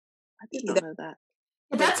did not know that.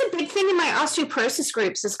 That's a big thing in my osteoporosis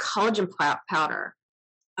groups is collagen powder.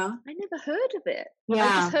 I never heard of it. Yeah.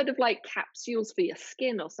 I just heard of like capsules for your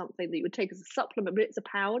skin or something that you would take as a supplement, but it's a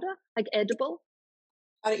powder, like edible.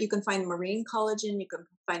 You can find marine collagen. You can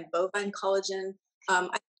find bovine collagen.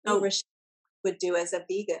 I know Rochelle would do as a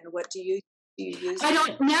vegan. What do you use? I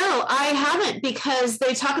don't know. I haven't, because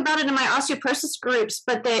they talk about it in my osteoporosis groups,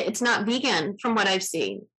 but it's not vegan from what I've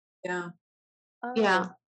seen. Yeah. Yeah.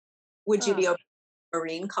 Would you be open to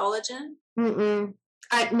marine collagen?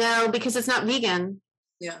 No, because it's not vegan.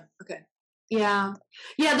 Yeah. Okay. Yeah.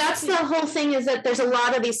 That's the whole thing, is that there's a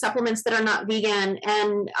lot of these supplements that are not vegan,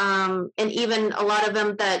 and even a lot of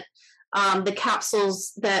them that the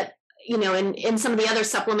capsules that, you know, in some of the other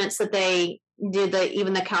supplements that they do,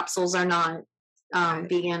 even the capsules are not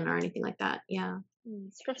vegan or anything like that. Yeah.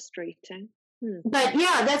 It's frustrating. But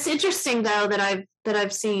yeah, that's interesting though that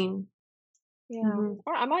I've seen. Yeah.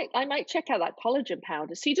 Or I might check out that collagen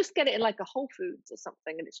powder. So you just get it in like a Whole Foods or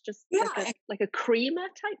something, and it's just like a creamer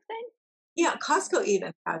type thing. Yeah, Costco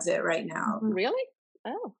even has it right now. Really?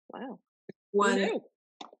 Oh, wow. One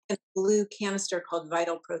a blue canister called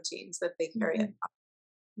Vital Proteins that they carry it.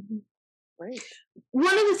 Great.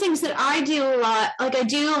 One of the things that I do a lot, like I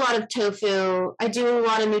do a lot of tofu, I do a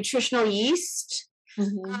lot of nutritional yeast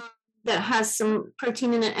that has some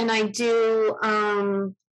protein in it, and I do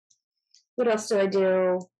what else do I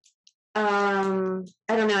do? I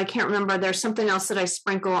don't know, I can't remember. There's something else that I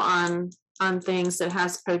sprinkle on things that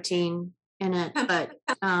has protein in it, but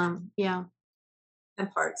yeah. And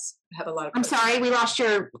parts have a lot of protein. I'm sorry, we lost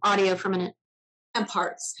your audio for a minute. And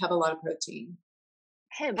parts have a lot of protein.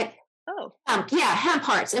 Hemp. Yeah, hemp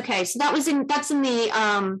hearts. Okay, so that's in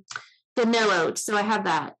the no oats. So I have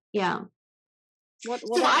that. Yeah. So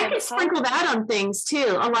I can sprinkle that on things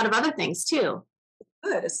too. A lot of other things too.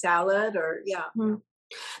 Good, a salad or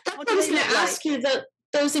That's what I was going to ask you.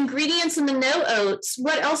 Those ingredients in the no oats.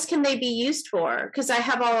 What else can they be used for? Because I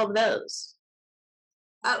have all of those.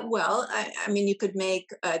 Well, I mean, you could make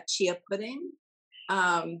a chia pudding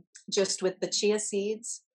just with the chia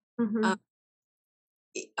seeds.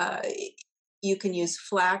 You can use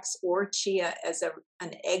flax or chia as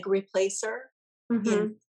an egg replacer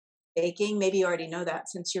in baking. Maybe you already know that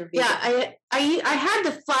since you're vegan. Yeah, I had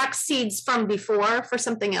the flax seeds from before for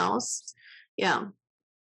something else. Yeah.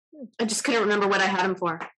 I just couldn't remember what I had them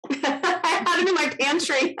for. I had them in my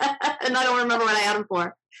pantry, and I don't remember what I had them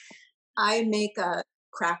for. I make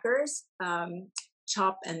crackers,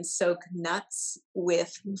 chop and soak nuts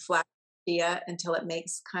with flax chia until it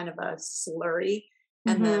makes kind of a slurry,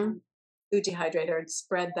 and then food dehydrator, and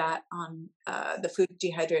spread that on the food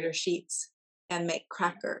dehydrator sheets and make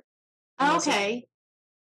cracker. Okay.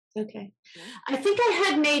 Okay. I think I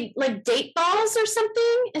had made like date balls or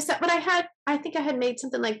something. Is that what I had? I think I had made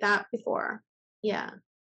something like that before. Yeah.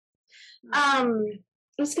 I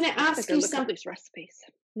was going to ask you some these recipes.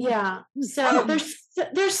 Yeah. So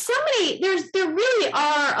there's so many. There really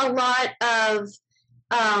are a lot of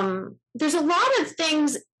there's a lot of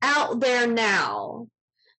things out there now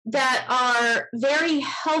that are very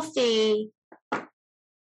healthy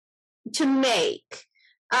to make.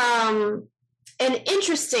 And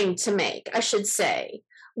interesting to make, I should say,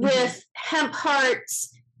 with hemp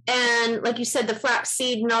hearts and, like you said, the flax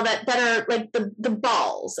seed and all that are like the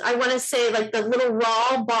balls. I want to say like the little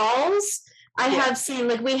raw balls. I have seen,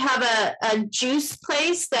 like, we have a juice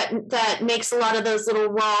place that makes a lot of those little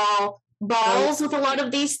raw balls with a lot of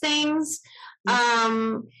these things.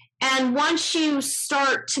 And once you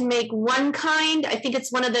start to make one kind, I think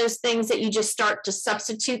it's one of those things that you just start to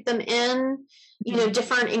substitute them in, you know,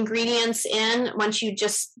 different ingredients in once you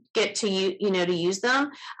just get to to use them.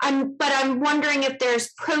 But I'm wondering if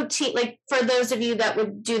there's protein, like for those of you that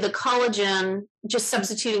would do the collagen, just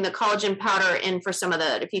substituting the collagen powder in for some of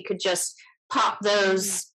that, if you could just pop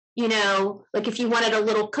those, like if you wanted a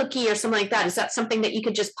little cookie or something like that, is that something that you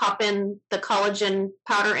could just pop in the collagen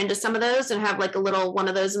powder into some of those and have like a little one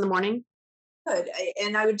of those in the morning? Good.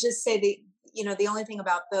 And I would just say the only thing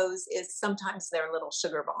about those is sometimes they're little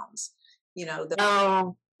sugar bombs.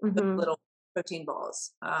 The little protein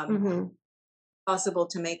balls. Possible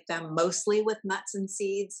to make them mostly with nuts and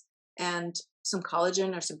seeds and some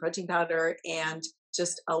collagen or some protein powder and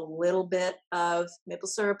just a little bit of maple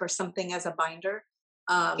syrup or something as a binder.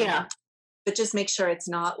 But just make sure it's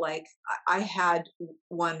not like I had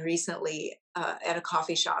one recently at a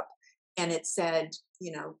coffee shop, and it said,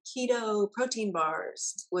 keto protein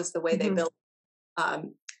bars was the way they built.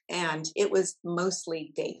 And it was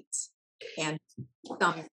mostly dates and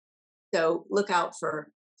some. So look out for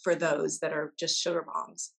those that are just sugar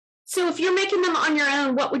bombs. So if you're making them on your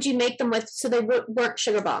own, what would you make them with so they weren't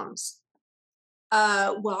sugar bombs?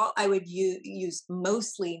 Well, I would use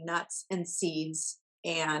mostly nuts and seeds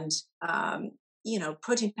and,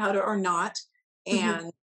 protein powder or not.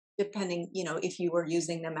 And depending, if you were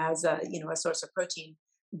using them as a source of protein,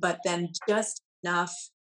 but then just enough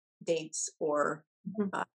dates or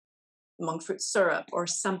monk fruit syrup or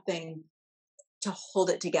something to hold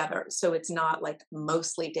it together. So it's not like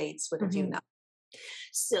mostly dates with a few nuts.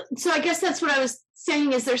 So I guess that's what I was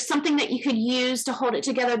saying, is there something that you could use to hold it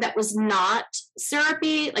together that was not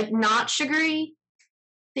syrupy, like not sugary,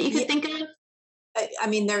 that you could think of? I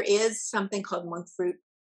mean, there is something called monk fruit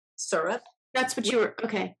syrup. That's what you were,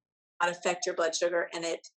 okay. Not affect your blood sugar, and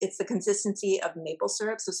it's the consistency of maple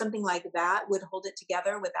syrup. So something like that would hold it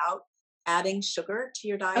together without adding sugar to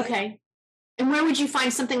your diet. Okay. And where would you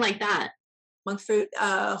find something like that? Monk fruit,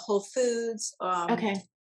 Whole Foods. Okay.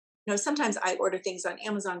 Sometimes I order things on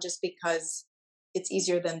Amazon just because it's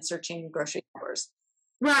easier than searching grocery stores.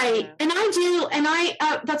 Right. Yeah. And I do. And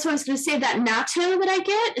that's what I was going to say, that natto that I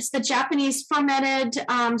get, it's the Japanese fermented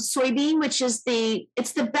soybean, which is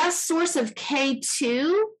it's the best source of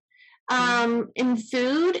K2 in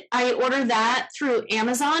food. I order that through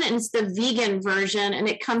Amazon, and it's the vegan version, and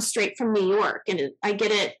it comes straight from New York, and I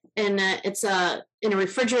get it in a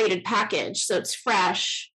refrigerated package. So it's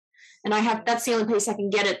fresh. And that's the only place I can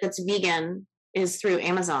get it that's vegan, is through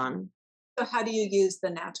Amazon. So how do you use the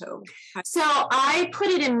natto? So I put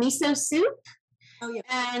it in miso soup. Oh, yeah.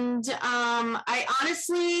 And I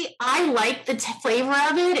like the flavor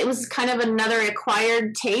of it. It was kind of another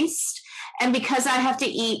acquired taste. And because I have to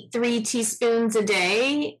eat 3 teaspoons a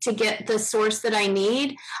day to get the source that I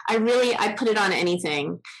need, I put it on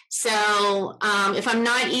anything. So if I'm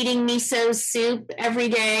not eating miso soup every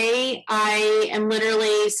day, I am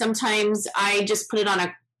sometimes I just put it on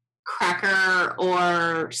a cracker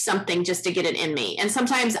or something just to get it in me. And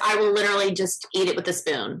sometimes I will literally just eat it with a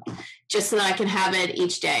spoon just so that I can have it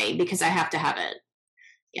each day, because I have to have it.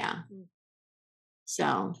 Yeah. So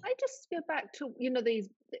I just go back to, these,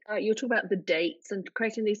 you're talking about the dates and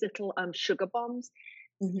creating these little sugar bombs.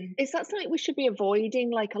 Is that something we should be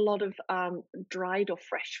avoiding, like a lot of dried or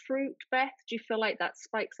fresh fruit, Beth? Do you feel like that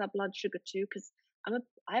spikes our blood sugar too? Because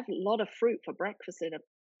I have a lot of fruit for breakfast in a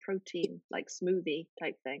protein, like smoothie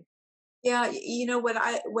type thing. Yeah, what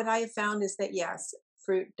I have found is that yes,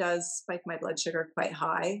 fruit does spike my blood sugar quite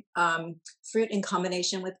high. Fruit in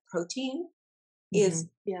combination with protein is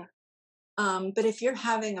but if you're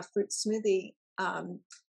having a fruit smoothie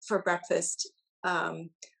for breakfast,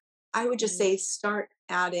 I would just say start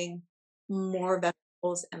adding more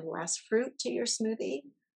vegetables and less fruit to your smoothie.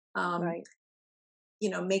 Right.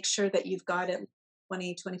 Make sure that you've got it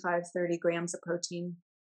 20, 25, 30 grams of protein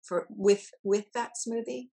with that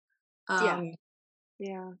smoothie.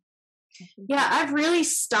 Yeah, I've really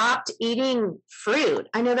stopped eating fruit.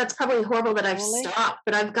 I know that's probably horrible that I've stopped,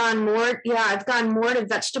 but I've gone more to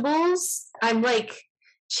vegetables. I'm like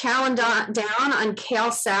chowing down on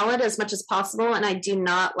kale salad as much as possible, and I do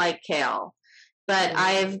not like kale. But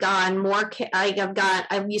I've gone more,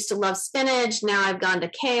 I used to love spinach, now I've gone to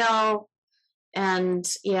kale, and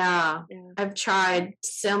I've tried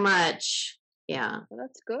so much. Yeah. Well,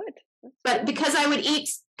 that's good. But because I would eat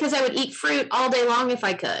fruit all day long if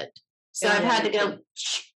I could. So I've had to go,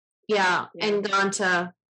 and gone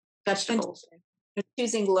to vegetables. And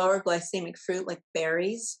choosing lower glycemic fruit like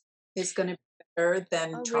berries is going to be better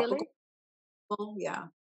than tropical. Really? Yeah.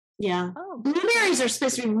 Yeah. Blueberries are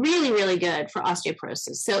supposed to be really, really good for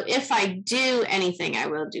osteoporosis. So if I do anything, I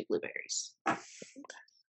will do blueberries. All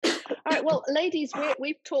right, well, ladies,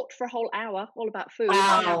 we've talked for a whole hour all about food.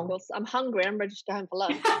 Wow. Of course, I'm hungry. I'm ready to go home for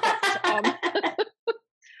lunch. But, I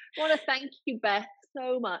want to thank you, Beth,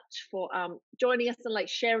 so much for joining us and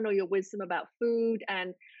sharing all your wisdom about food.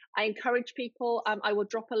 And I encourage people. I will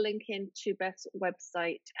drop a link into Beth's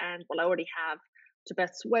website, and I already have, to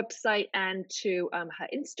Beth's website and to her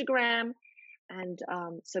Instagram. And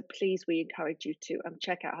so please, we encourage you to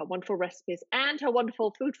check out her wonderful recipes and her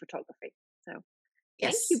wonderful food photography. So.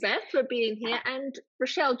 Thank you, Beth, for being here. And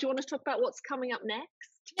Rochelle, do you want to talk about what's coming up next?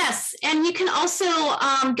 Yes. And you can also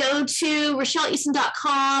go to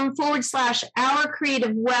RochelleEason.com/Our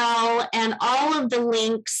Creative Well, and all of the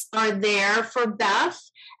links are there for Beth,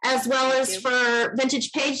 as well as for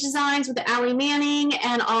Vintage Page Designs with Allie Manning,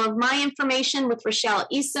 and all of my information with Rochelle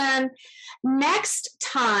Eason. Next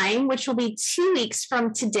time, which will be 2 weeks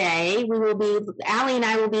from today, Allie and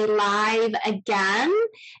I will be live again,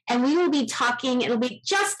 and we will be talking, it'll be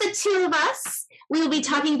just the two of us. We will be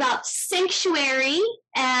talking about sanctuary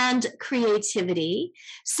and creativity.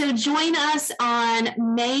 So join us on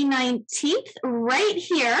May 19th, right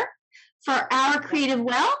here, for Our Creative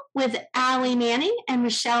Well with Allie Manning and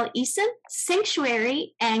Michelle Eason,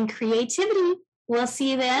 Sanctuary and Creativity. We'll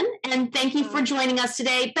see you then. And thank you for joining us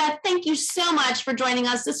today. Beth, thank you so much for joining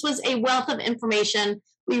us. This was a wealth of information.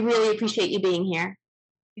 We really appreciate you being here.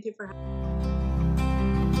 Thank you for having me.